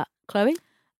say that. Chloe?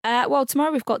 Well,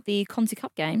 tomorrow we've got the Conti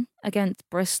Cup game against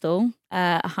Bristol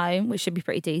at home, which should be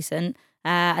pretty decent.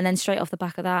 And then straight off the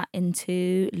back of that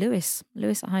into Lewis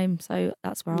at home. So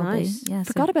that's where I'll be. Yeah,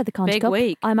 Forgot about the Conti Cup.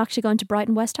 Week. I'm actually going to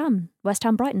Brighton West Ham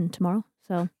Brighton tomorrow.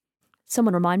 So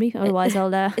someone remind me, otherwise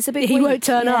I'll. It's a big he week. won't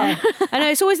turn up. I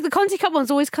know it's always the Conti Cup ones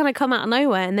always kind of come out of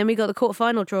nowhere, and then we got the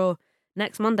quarterfinal draw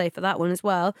next Monday for that one as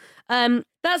well.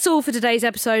 That's all for today's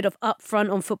episode of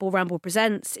Upfront on Football Ramble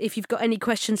Presents. If you've got any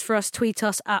questions for us, tweet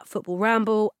us at Football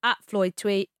Ramble, at Floyd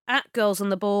Tweet, at Girls on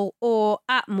the Ball, or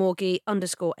at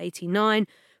Morgie_89.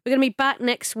 We're going to be back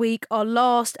next week, our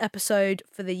last episode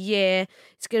for the year.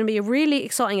 It's going to be a really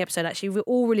exciting episode, actually. We're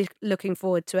all really looking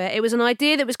forward to it. It was an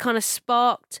idea that was kind of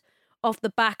sparked off the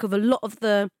back of a lot of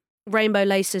the Rainbow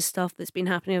Laces stuff that's been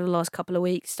happening over the last couple of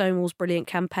weeks. Stonewall's brilliant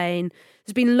campaign.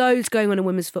 There's been loads going on in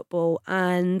women's football,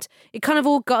 and it kind of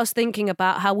all got us thinking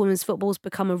about how women's football's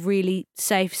become a really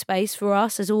safe space for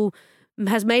us, has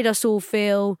made us all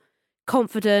feel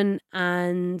confident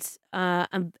and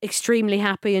extremely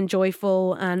happy and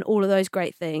joyful and all of those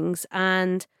great things.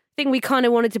 And I think we kind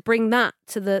of wanted to bring that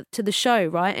to the show,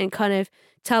 right? And kind of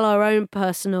tell our own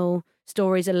personal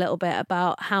stories a little bit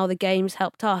about how the game's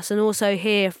helped us, and also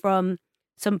hear from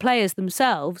some players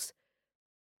themselves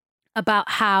about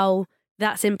how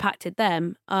that's impacted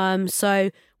them. So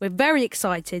we're very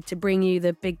excited to bring you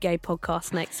the Big Gay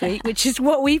Podcast next week, which is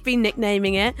what we've been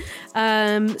nicknaming it.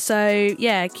 So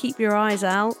yeah, keep your eyes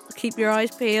out, keep your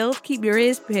eyes peeled, keep your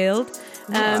ears peeled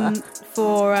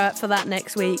for that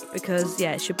next week, because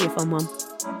yeah, it should be a fun one.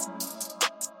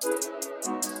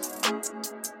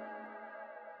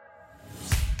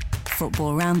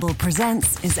 Football Ramble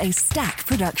Presents is a Stack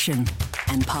production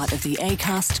and part of the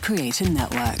Acast Creator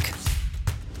Network.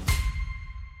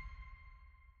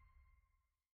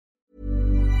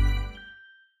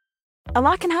 A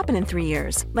lot can happen in 3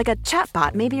 years, like a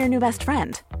chatbot may be your new best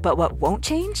friend. But what won't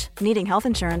change? Needing health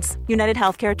insurance. United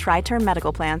Healthcare Tri-Term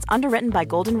Medical Plans, underwritten by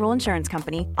Golden Rule Insurance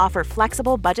Company, offer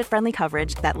flexible, budget-friendly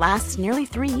coverage that lasts nearly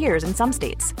 3 years in some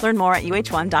states. Learn more at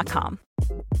uh1.com.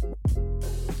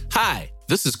 Hi,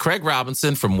 this is Craig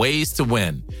Robinson from Ways to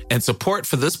Win, and support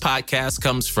for this podcast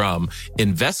comes from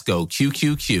Invesco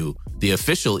QQQ, the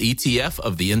official ETF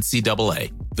of the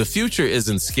NCAA. The future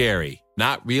isn't scary.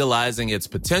 Not realizing its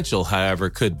potential, however,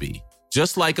 could be.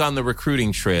 Just like on the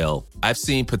recruiting trail, I've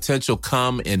seen potential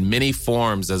come in many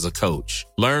forms as a coach.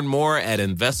 Learn more at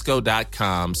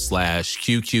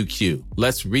Invesco.com/QQQ.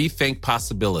 Let's rethink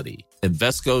possibility.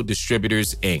 Invesco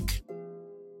Distributors, Inc.